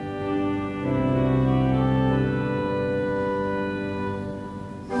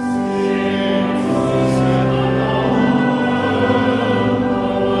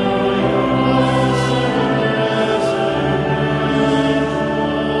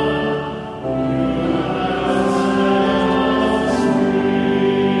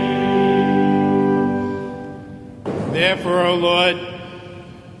 Therefore, O Lord,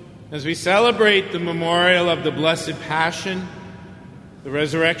 as we celebrate the memorial of the Blessed Passion, the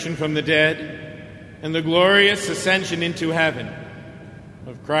resurrection from the dead, and the glorious ascension into heaven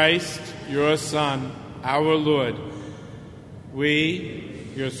of Christ, your Son, our Lord,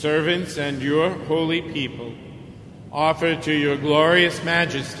 we, your servants and your holy people, offer to your glorious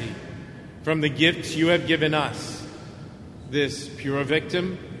majesty from the gifts you have given us, this pure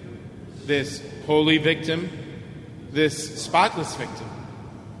victim, this holy victim, this spotless victim,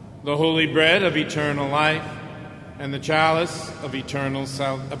 the holy bread of eternal life, and the chalice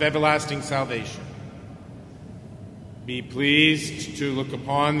of everlasting salvation. Be pleased to look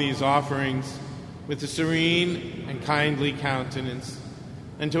upon these offerings with a serene and kindly countenance,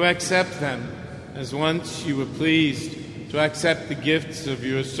 and to accept them as once you were pleased to accept the gifts of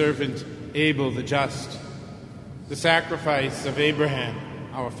your servant Abel the just, the sacrifice of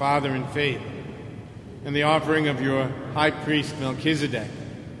Abraham, our father in faith, and the offering of your high priest Melchizedek,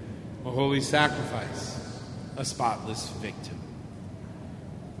 a holy sacrifice, a spotless victim.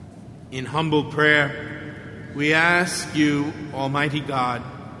 In humble prayer, we ask you, Almighty God,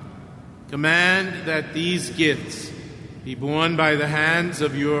 command that these gifts be borne by the hands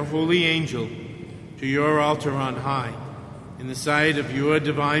of your holy angel to your altar on high, in the sight of your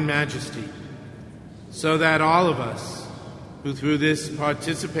divine majesty, so that all of us who through this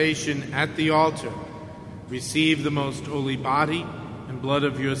participation at the altar receive the most holy body and blood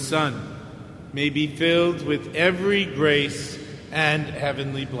of your Son, may be filled with every grace and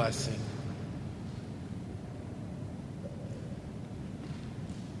heavenly blessing.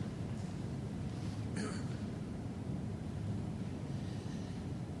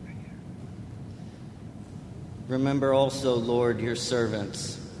 Remember also, Lord, your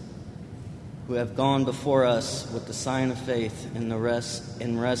servants who have gone before us with the sign of faith and rest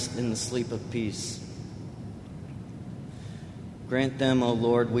in the sleep of peace. Grant them, O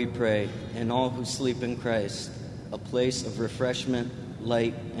Lord, we pray, and all who sleep in Christ, a place of refreshment,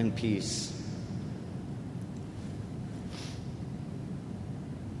 light, and peace.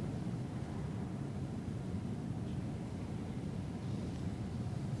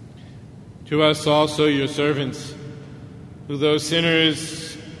 To us also, your servants, who though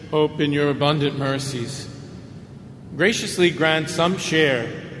sinners hope in your abundant mercies, graciously grant some share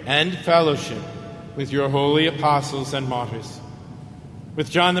and fellowship with your holy apostles and martyrs, with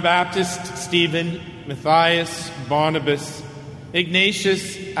John the Baptist, Stephen, Matthias, Barnabas,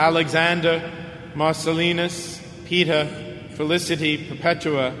 Ignatius, Alexander, Marcellinus, Peter, Felicity,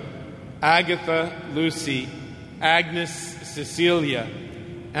 Perpetua, Agatha, Lucy, Agnes, Cecilia,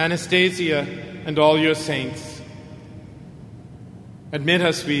 Anastasia, and all your saints. Admit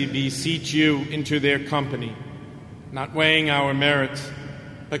us, we beseech you, into their company, not weighing our merits,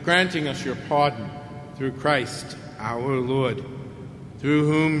 but granting us your pardon through Christ our Lord, through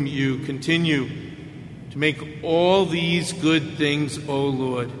whom you continue to make all these good things, O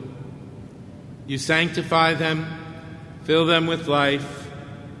Lord. You sanctify them, fill them with life,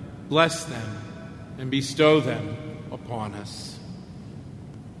 bless them, and bestow them upon us.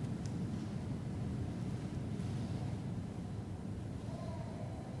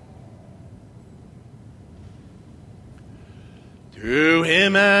 Through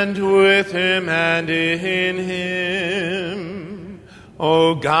him and with him and in him,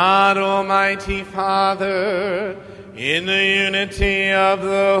 O God, Almighty Father, in the unity of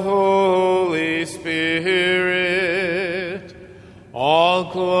the Holy Spirit,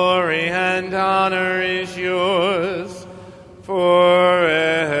 all glory and honor is yours forever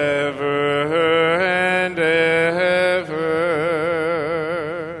and ever.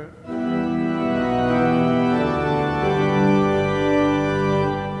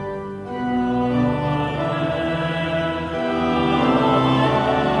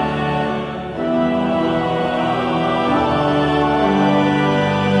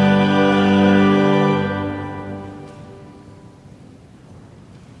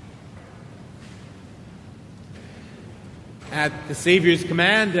 At the Savior's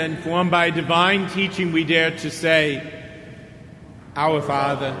command and formed by divine teaching, we dare to say, Our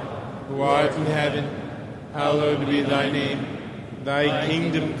Father, who art in heaven, hallowed be thy name. Thy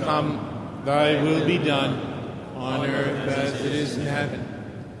kingdom come, thy will be done, on earth as it is in heaven.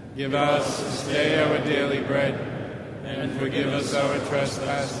 Give us this day our daily bread, and forgive us our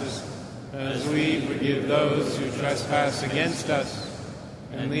trespasses, as we forgive those who trespass against us.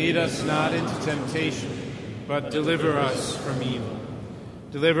 And lead us not into temptation, but deliver us from evil.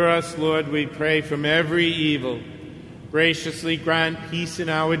 Deliver us, Lord, we pray, from every evil. Graciously grant peace in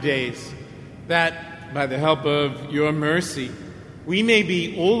our days, that, by the help of your mercy, we may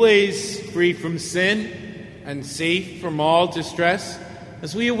be always free from sin and safe from all distress,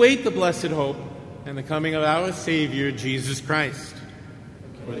 as we await the blessed hope and the coming of our Savior, Jesus Christ.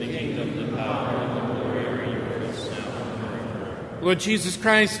 For the kingdom, the power, and the glory are yours now and forever. Lord Jesus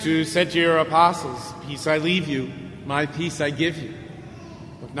Christ, who said to your apostles, "Peace I leave you, my peace I give you,"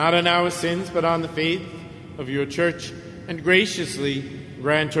 look not on our sins, but on the faith of your church, and graciously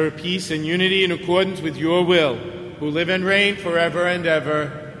grant her peace and unity in accordance with your will, who live and reign forever and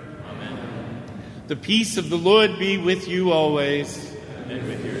ever. Amen. The peace of the Lord be with you always. And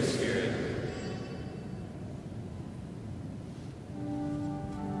with your spirit.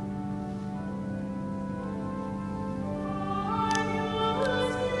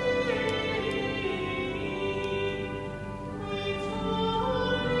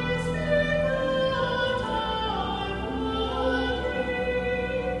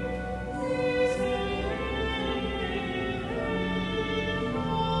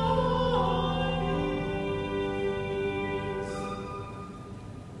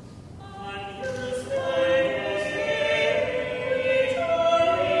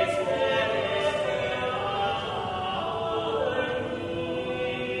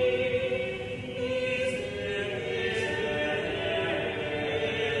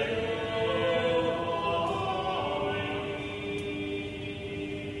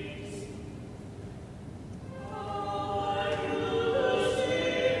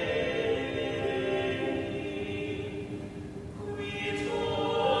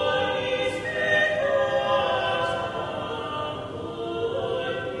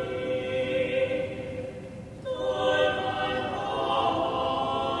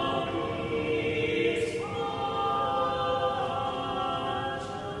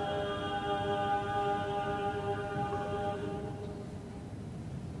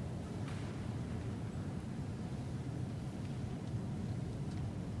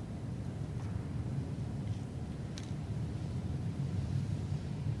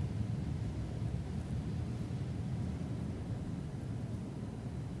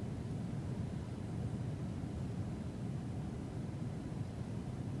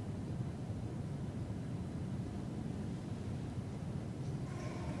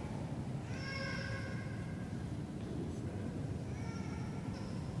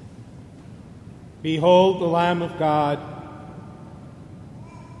 Behold the Lamb of God.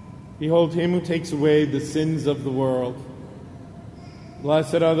 Behold him who takes away the sins of the world.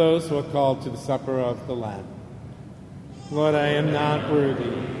 Blessed are those who are called to the supper of the Lamb. Lord, I am not worthy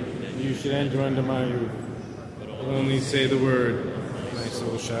that you should enter under my roof. But only say the word, my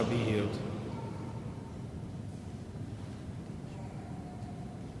soul shall be healed.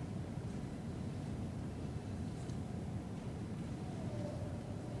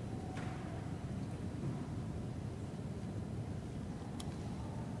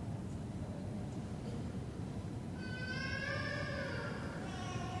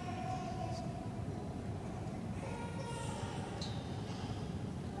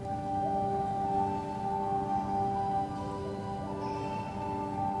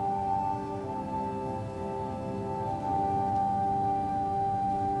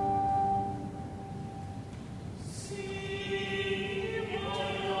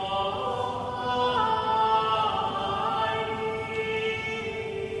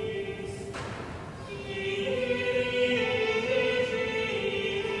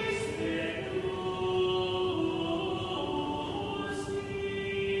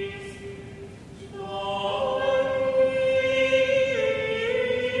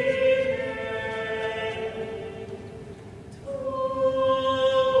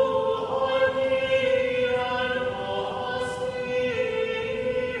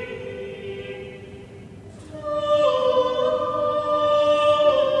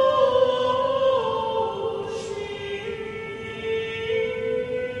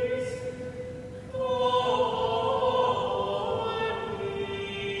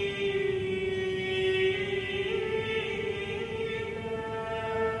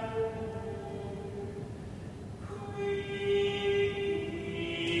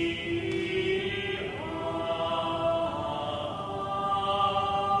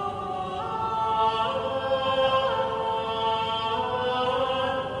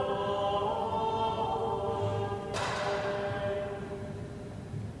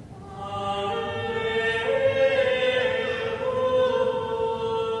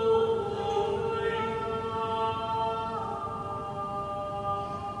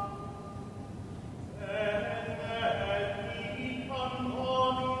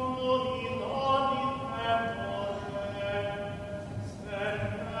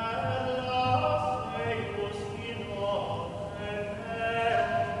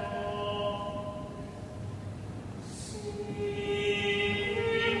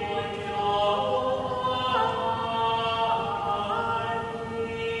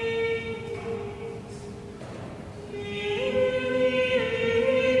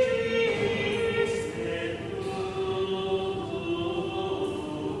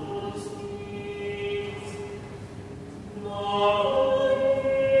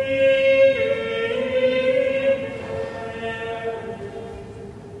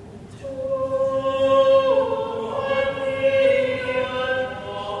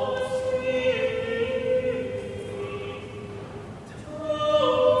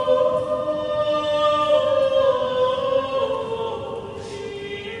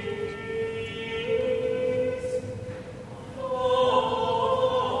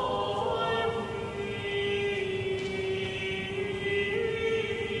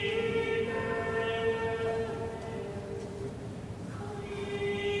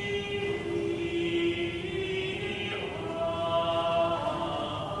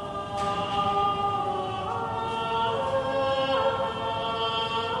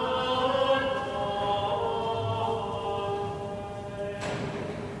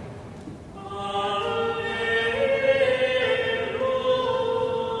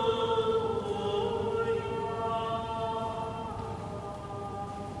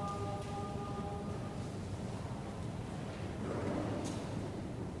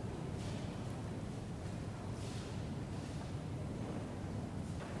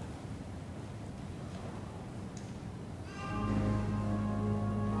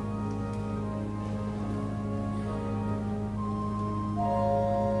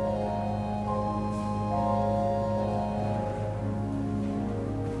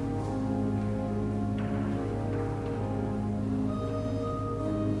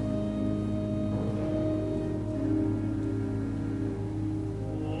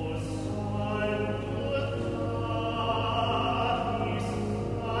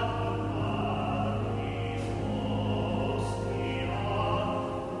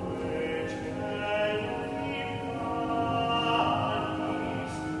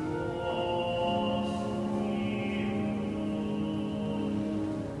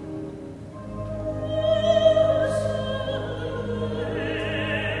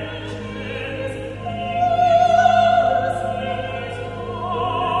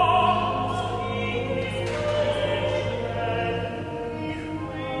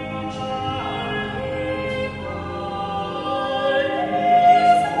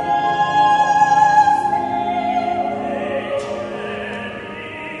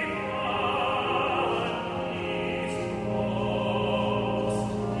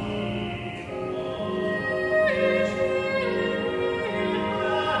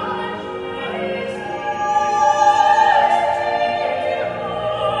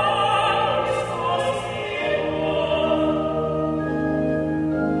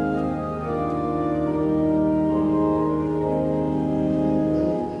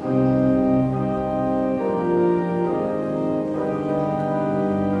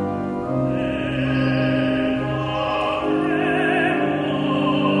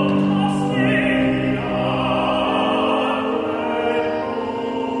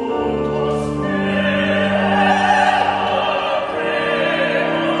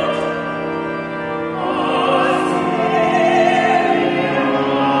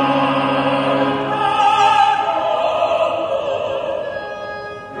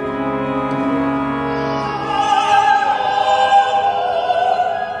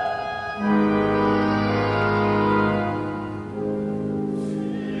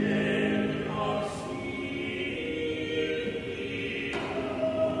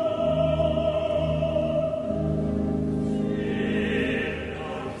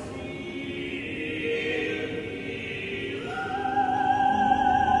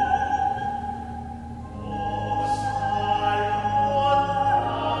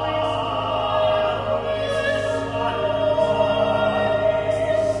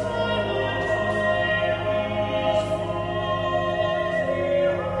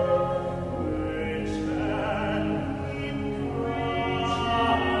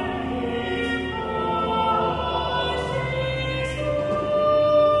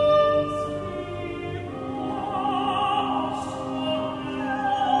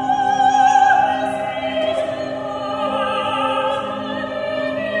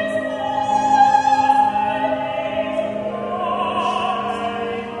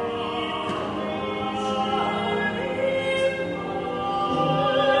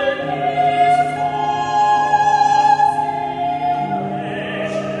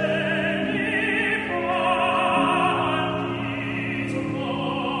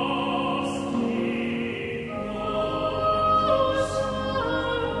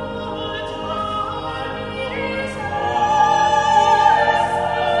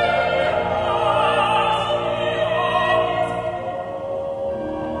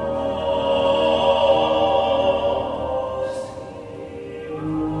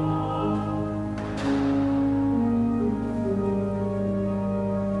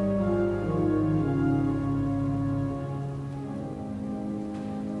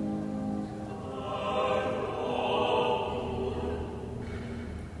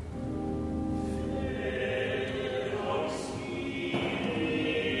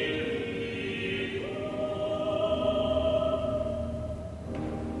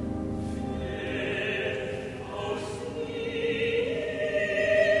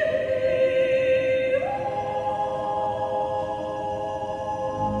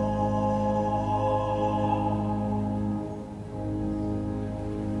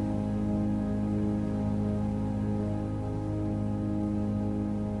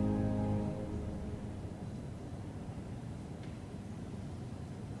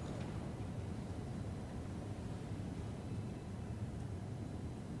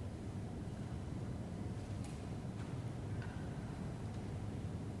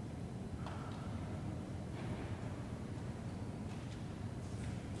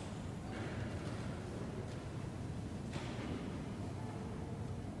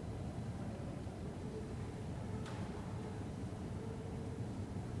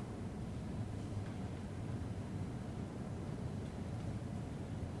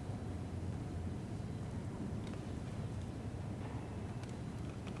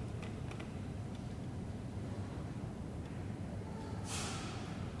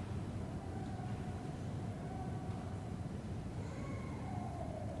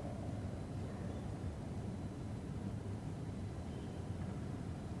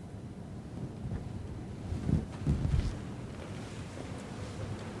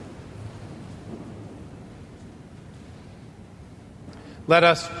 Let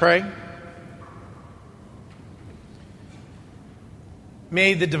us pray.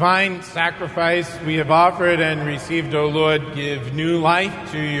 May the divine sacrifice we have offered and received, O Lord, give new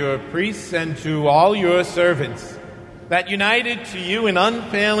life to your priests and to all your servants, that united to you in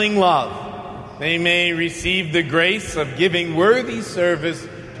unfailing love, they may receive the grace of giving worthy service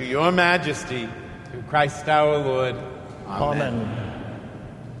to your majesty, through Christ our Lord. Amen. Amen.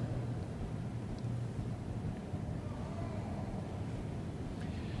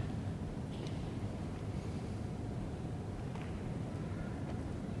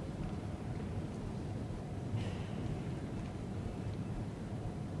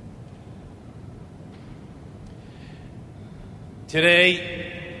 Today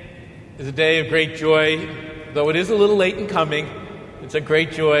is a day of great joy, though it is a little late in coming. It's a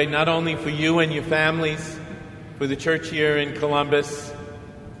great joy not only for you and your families, for the church here in Columbus,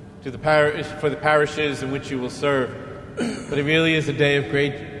 for the parishes in which you will serve, but it really is a day of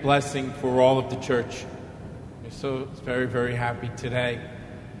great blessing for all of the church. We're so very, very happy today.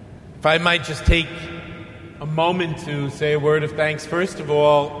 If I might just take a moment to say a word of thanks, first of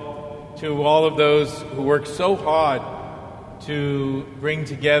all, to all of those who worked so hard to bring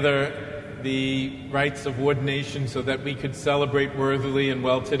together the rites of ordination so that we could celebrate worthily and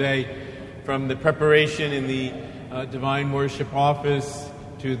well today, from the preparation in the Divine Worship Office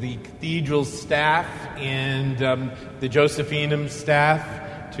to the cathedral staff and the Josephinum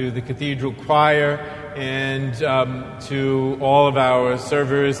staff, to the cathedral choir, and to all of our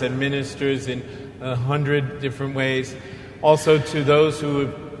servers and ministers in 100 different ways. Also to those who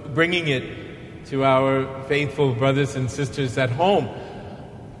are bringing it to our faithful brothers and sisters at home.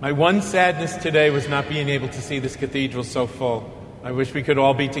 My one sadness today was not being able to see this cathedral so full. I wish we could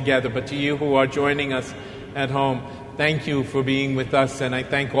all be together, but to you who are joining us at home, thank you for being with us, and I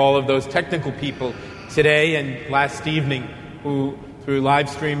thank all of those technical people today and last evening who, through live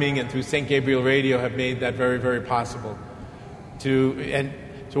streaming and through St. Gabriel Radio, have made that very, very possible. To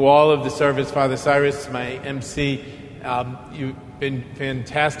all of the service, Father Cyrus, my MC, you've been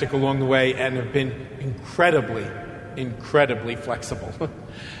fantastic along the way and have been incredibly flexible.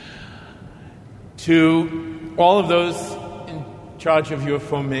 To all of those in charge of your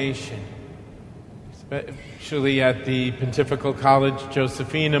formation, especially at the Pontifical College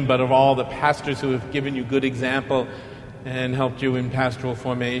Josephinum, but of all the pastors who have given you good example and helped you in pastoral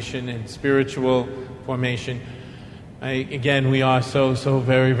formation and spiritual formation, we are so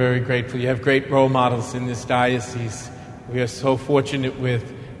very, very grateful. You have great role models in this diocese. We are so fortunate with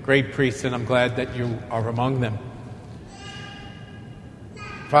great priests, and I'm glad that you are among them.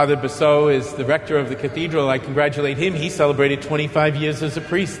 Father Bassot is the rector of the cathedral. I congratulate him. He celebrated 25 years as a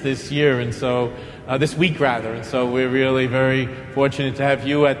priest this year, and so this week rather. And so we're really very fortunate to have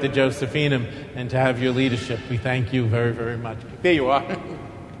you at the Josephinum and to have your leadership. We thank you very, very much. There you are.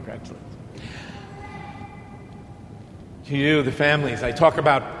 Congratulations. To you, the families, I talk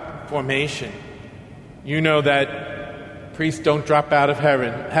about formation. You know that priests don't drop out of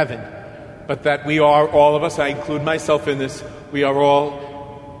heaven, but that we are, all of us, I include myself in this, we have all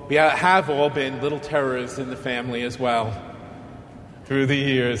been little terrors in the family as well through the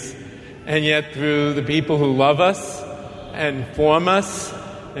years. And yet through the people who love us and form us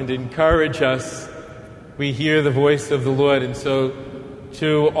and encourage us, we hear the voice of the Lord. And so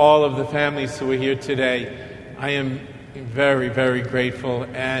to all of the families who are here today, I am very, very grateful,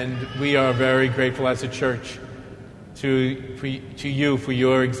 and we are very grateful as a church to you for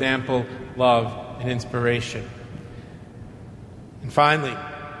your example, love, and inspiration. And finally,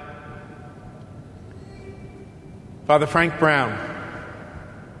 Father Frank Brown,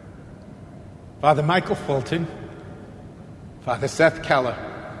 Father Michael Fulton, Father Seth Keller.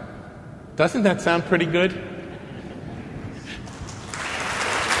 Doesn't that sound pretty good?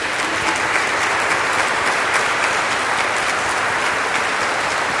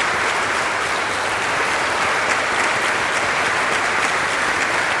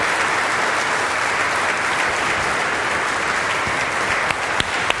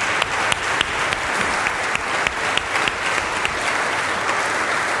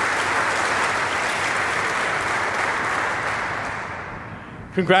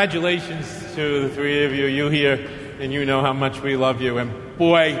 Congratulations to the three of you. You here, and you know how much we love you. And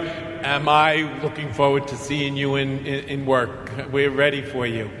boy, am I looking forward to seeing you in work. We're ready for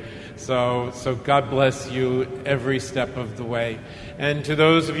you. So God bless you every step of the way. And to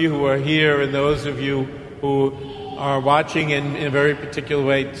those of you who are here and those of you who are watching in a very particular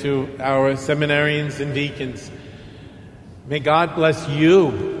way, to our seminarians and deacons, may God bless you,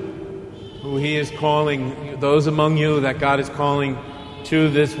 who He is calling, those among you that God is calling to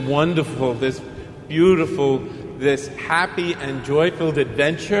this wonderful, this beautiful, this happy and joy-filled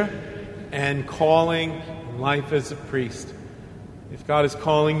adventure and calling in life as a priest. If God is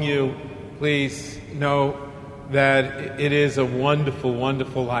calling you, please know that it is a wonderful,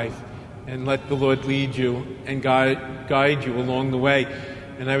 wonderful life, and let the Lord lead you and guide you along the way.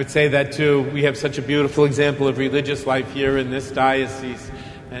 And I would say that, too, we have such a beautiful example of religious life here in this diocese,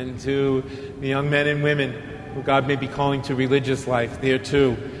 and to the young men and women who God may be calling to religious life, there,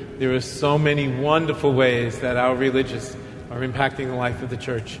 too, there are so many wonderful ways that our religious are impacting the life of the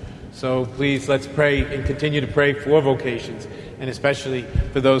church. So please, let's pray and continue to pray for vocations, and especially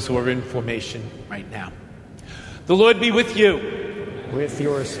for those who are in formation right now. The Lord be with you. With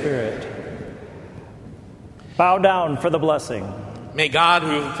your spirit. Bow down for the blessing. May God,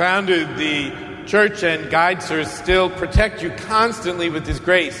 who founded the church and guides her, still protect you constantly with his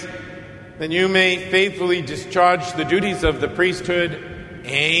grace, that you may faithfully discharge the duties of the priesthood.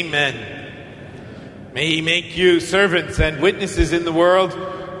 Amen. May he make you servants and witnesses in the world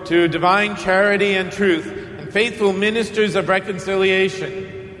to divine charity and truth, and faithful ministers of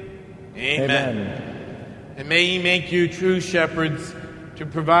reconciliation. Amen. And may he make you true shepherds to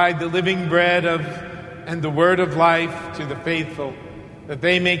provide the living bread and the word of life to the faithful, that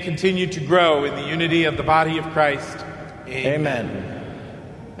they may continue to grow in the unity of the body of Christ. Amen.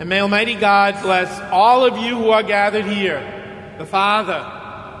 And may Almighty God bless all of you who are gathered here, the Father,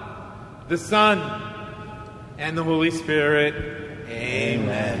 the Son, and the Holy Spirit.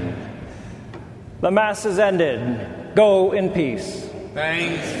 Amen. The Mass is ended. Go in peace.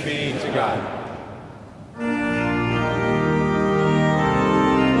 Thanks be to God.